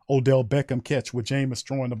fantastic Odell Beckham catch with Jameis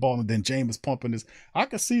throwing the ball and then Jameis pumping his. I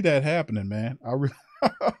could see that happening, man.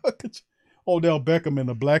 Odell Beckham in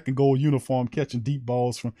a black and gold uniform catching deep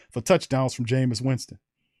balls for touchdowns from Jameis Winston.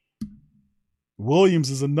 Williams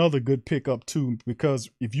is another good pickup too, because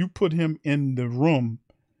if you put him in the room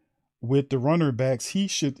with the runner backs, he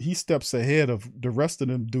steps ahead of the rest of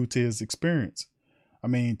them due to his experience. I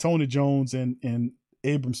mean, Tony Jones and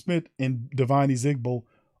Abram Smith and Devine Zigbo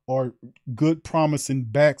are good, promising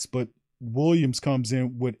backs, but Williams comes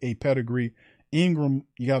in with a pedigree. Ingram,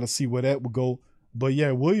 you got to see where that will go. But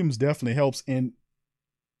yeah, Williams definitely helps. And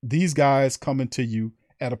these guys coming to you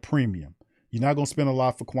at a premium. You're not going to spend a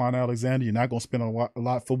lot for Quan Alexander. You're not going to spend a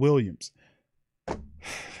lot for Williams. And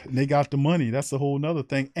they got the money. That's a whole nother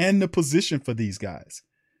thing. And the position for these guys.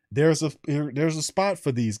 There's a spot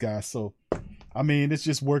for these guys. So, I mean, it's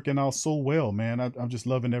just working out so well, man. I'm just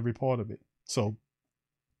loving every part of it. So,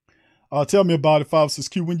 tell me about it,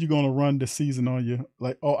 5-6Q. When you going to run the season on you?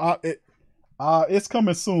 Like, it's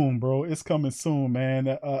coming soon, bro. It's coming soon, man.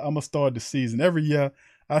 I'm going to start the season. Every year,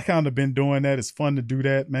 I kind of been doing that. It's fun to do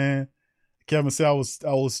that, man. Kevin said I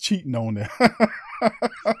was cheating on that.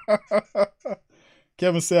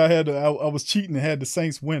 Kevin said I was cheating and had the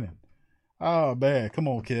Saints winning. Oh man, come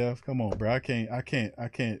on, Kev, come on, bro. I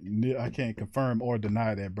can't confirm or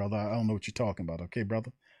deny that, brother. I don't know what you're talking about, okay,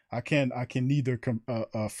 brother. I can neither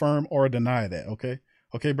affirm or deny that,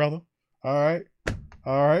 okay, brother. All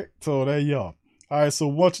right. So there you are. All right.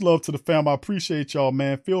 So much love to the fam. I appreciate y'all,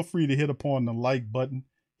 man. Feel free to hit upon the like button.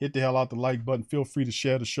 Hit the hell out the like button. Feel free to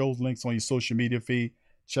share the show's links on your social media feed.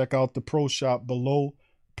 Check out the pro shop below.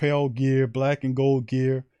 Pale gear, black and gold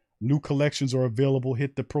gear. New collections are available.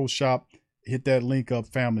 Hit the pro shop. Hit that link up,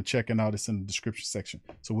 family. Checking out. It's in the description section.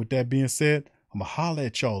 So with that being said, I'm going to holler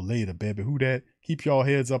at y'all later, baby. Who dat? Keep y'all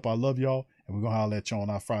heads up. I love y'all. And we're going to holler at y'all on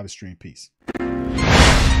our Friday stream. Peace.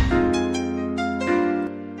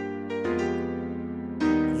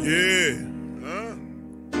 Yeah.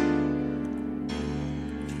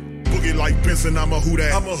 Winston, I'm a who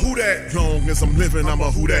that. I'm a who that. Long as I'm living, I'm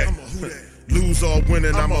a who that. Lose or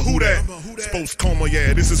winning, I'm a who that. Sports coma,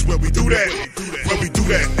 yeah, this is where we do that. Where we do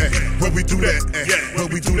that, where we do that, where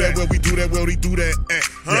we do that, where we do that, where we do that,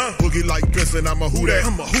 huh? Boogie like Winston, I'm a who that.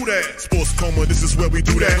 I'm a who that. Sports coma, this is where we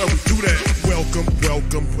do that. Where we do that. Welcome,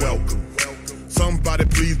 welcome, welcome. Somebody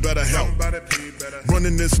please better help.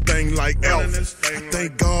 Running this thing like Elf. I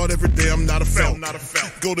thank God every day I'm not a felt.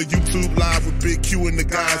 Go to YouTube Live with Big Q and the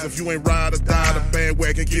guys. If you ain't ride or die, the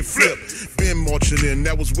bandwagon get flipped. Been marching in,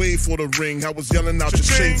 that was way for the ring. I was yelling out your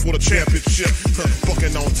shade for the championship.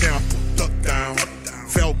 Bucking on town, duck down.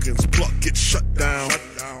 Falcons, pluck, get shut down.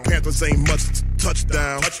 Panthers ain't much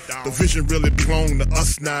touchdown. The vision really belong to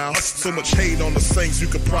us now. So much hate on the Saints, you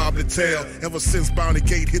could probably tell. Ever since Bounty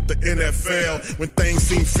Gate hit the NFL, when things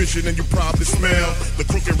seem fishy, then you probably smell the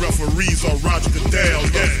crooked referees or Roger Goodell.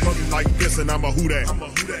 Yeah, running like this, and I'm a who that.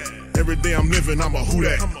 Every day I'm living, I'm a who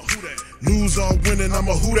that. Lose or winning, I'm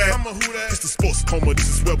a who that. It's the sports coma, this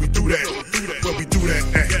is where we do that. Where we do that,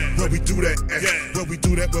 where we do that, where we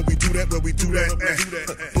do that, where we do that, where we do that.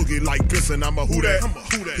 Boogie like this, and I'm a who that.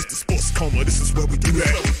 It's the sports coma, this is where we do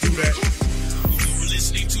that. You're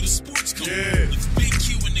listening to the Sports Coma with Big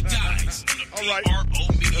Q and the guys on the PRO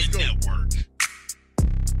Media Network.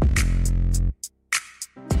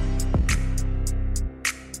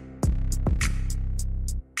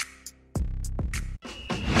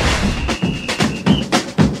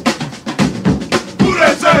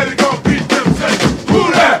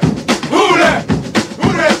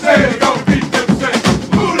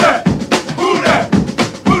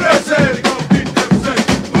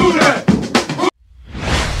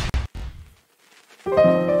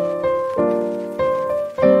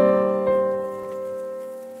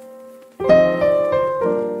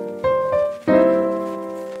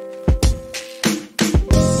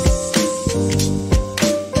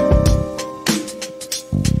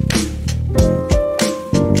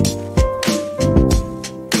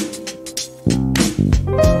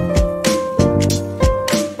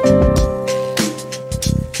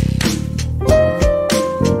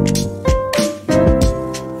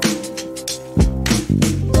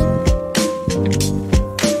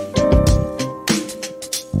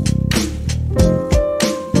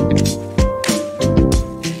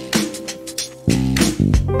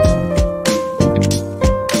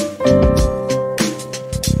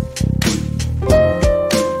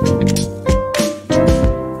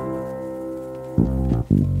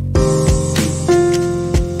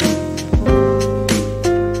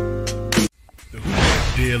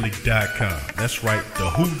 That's right,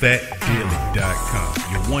 thewhothatdaily.com.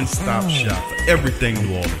 Your one-stop shop for everything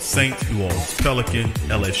New Orleans Saints, New Orleans Pelicans,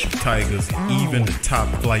 LSU Tigers, even the top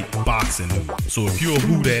flight boxing news. So if you're a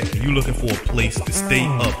Who That and you're looking for a place to stay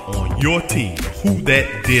up on your team,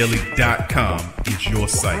 thewhothatdaily.com is your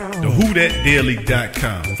site.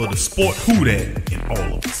 Thewhothatdaily.com for the sport Who That in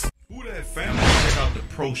all of us. Family, check out the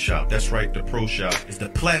Pro Shop. That's right, the Pro Shop is the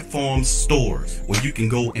platform stores where you can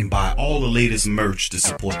go and buy all the latest merch to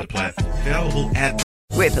support the platform. Available at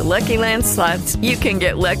With the Lucky Land Slots, you can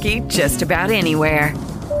get lucky just about anywhere.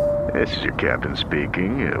 This is your captain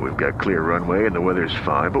speaking. We've got clear runway and the weather's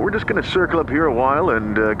fine, but we're just going to circle up here a while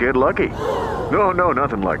and get lucky. No,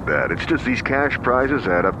 nothing like that. It's just these cash prizes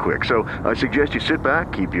add up quick. So I suggest you sit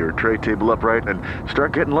back, keep your tray table upright, and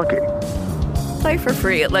start getting lucky. Play for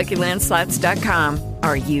free at LuckyLandSlots.com.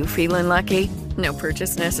 Are you feeling lucky? No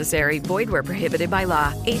purchase necessary. Void where prohibited by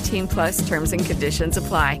law. 18+ terms and conditions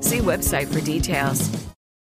apply. See website for details.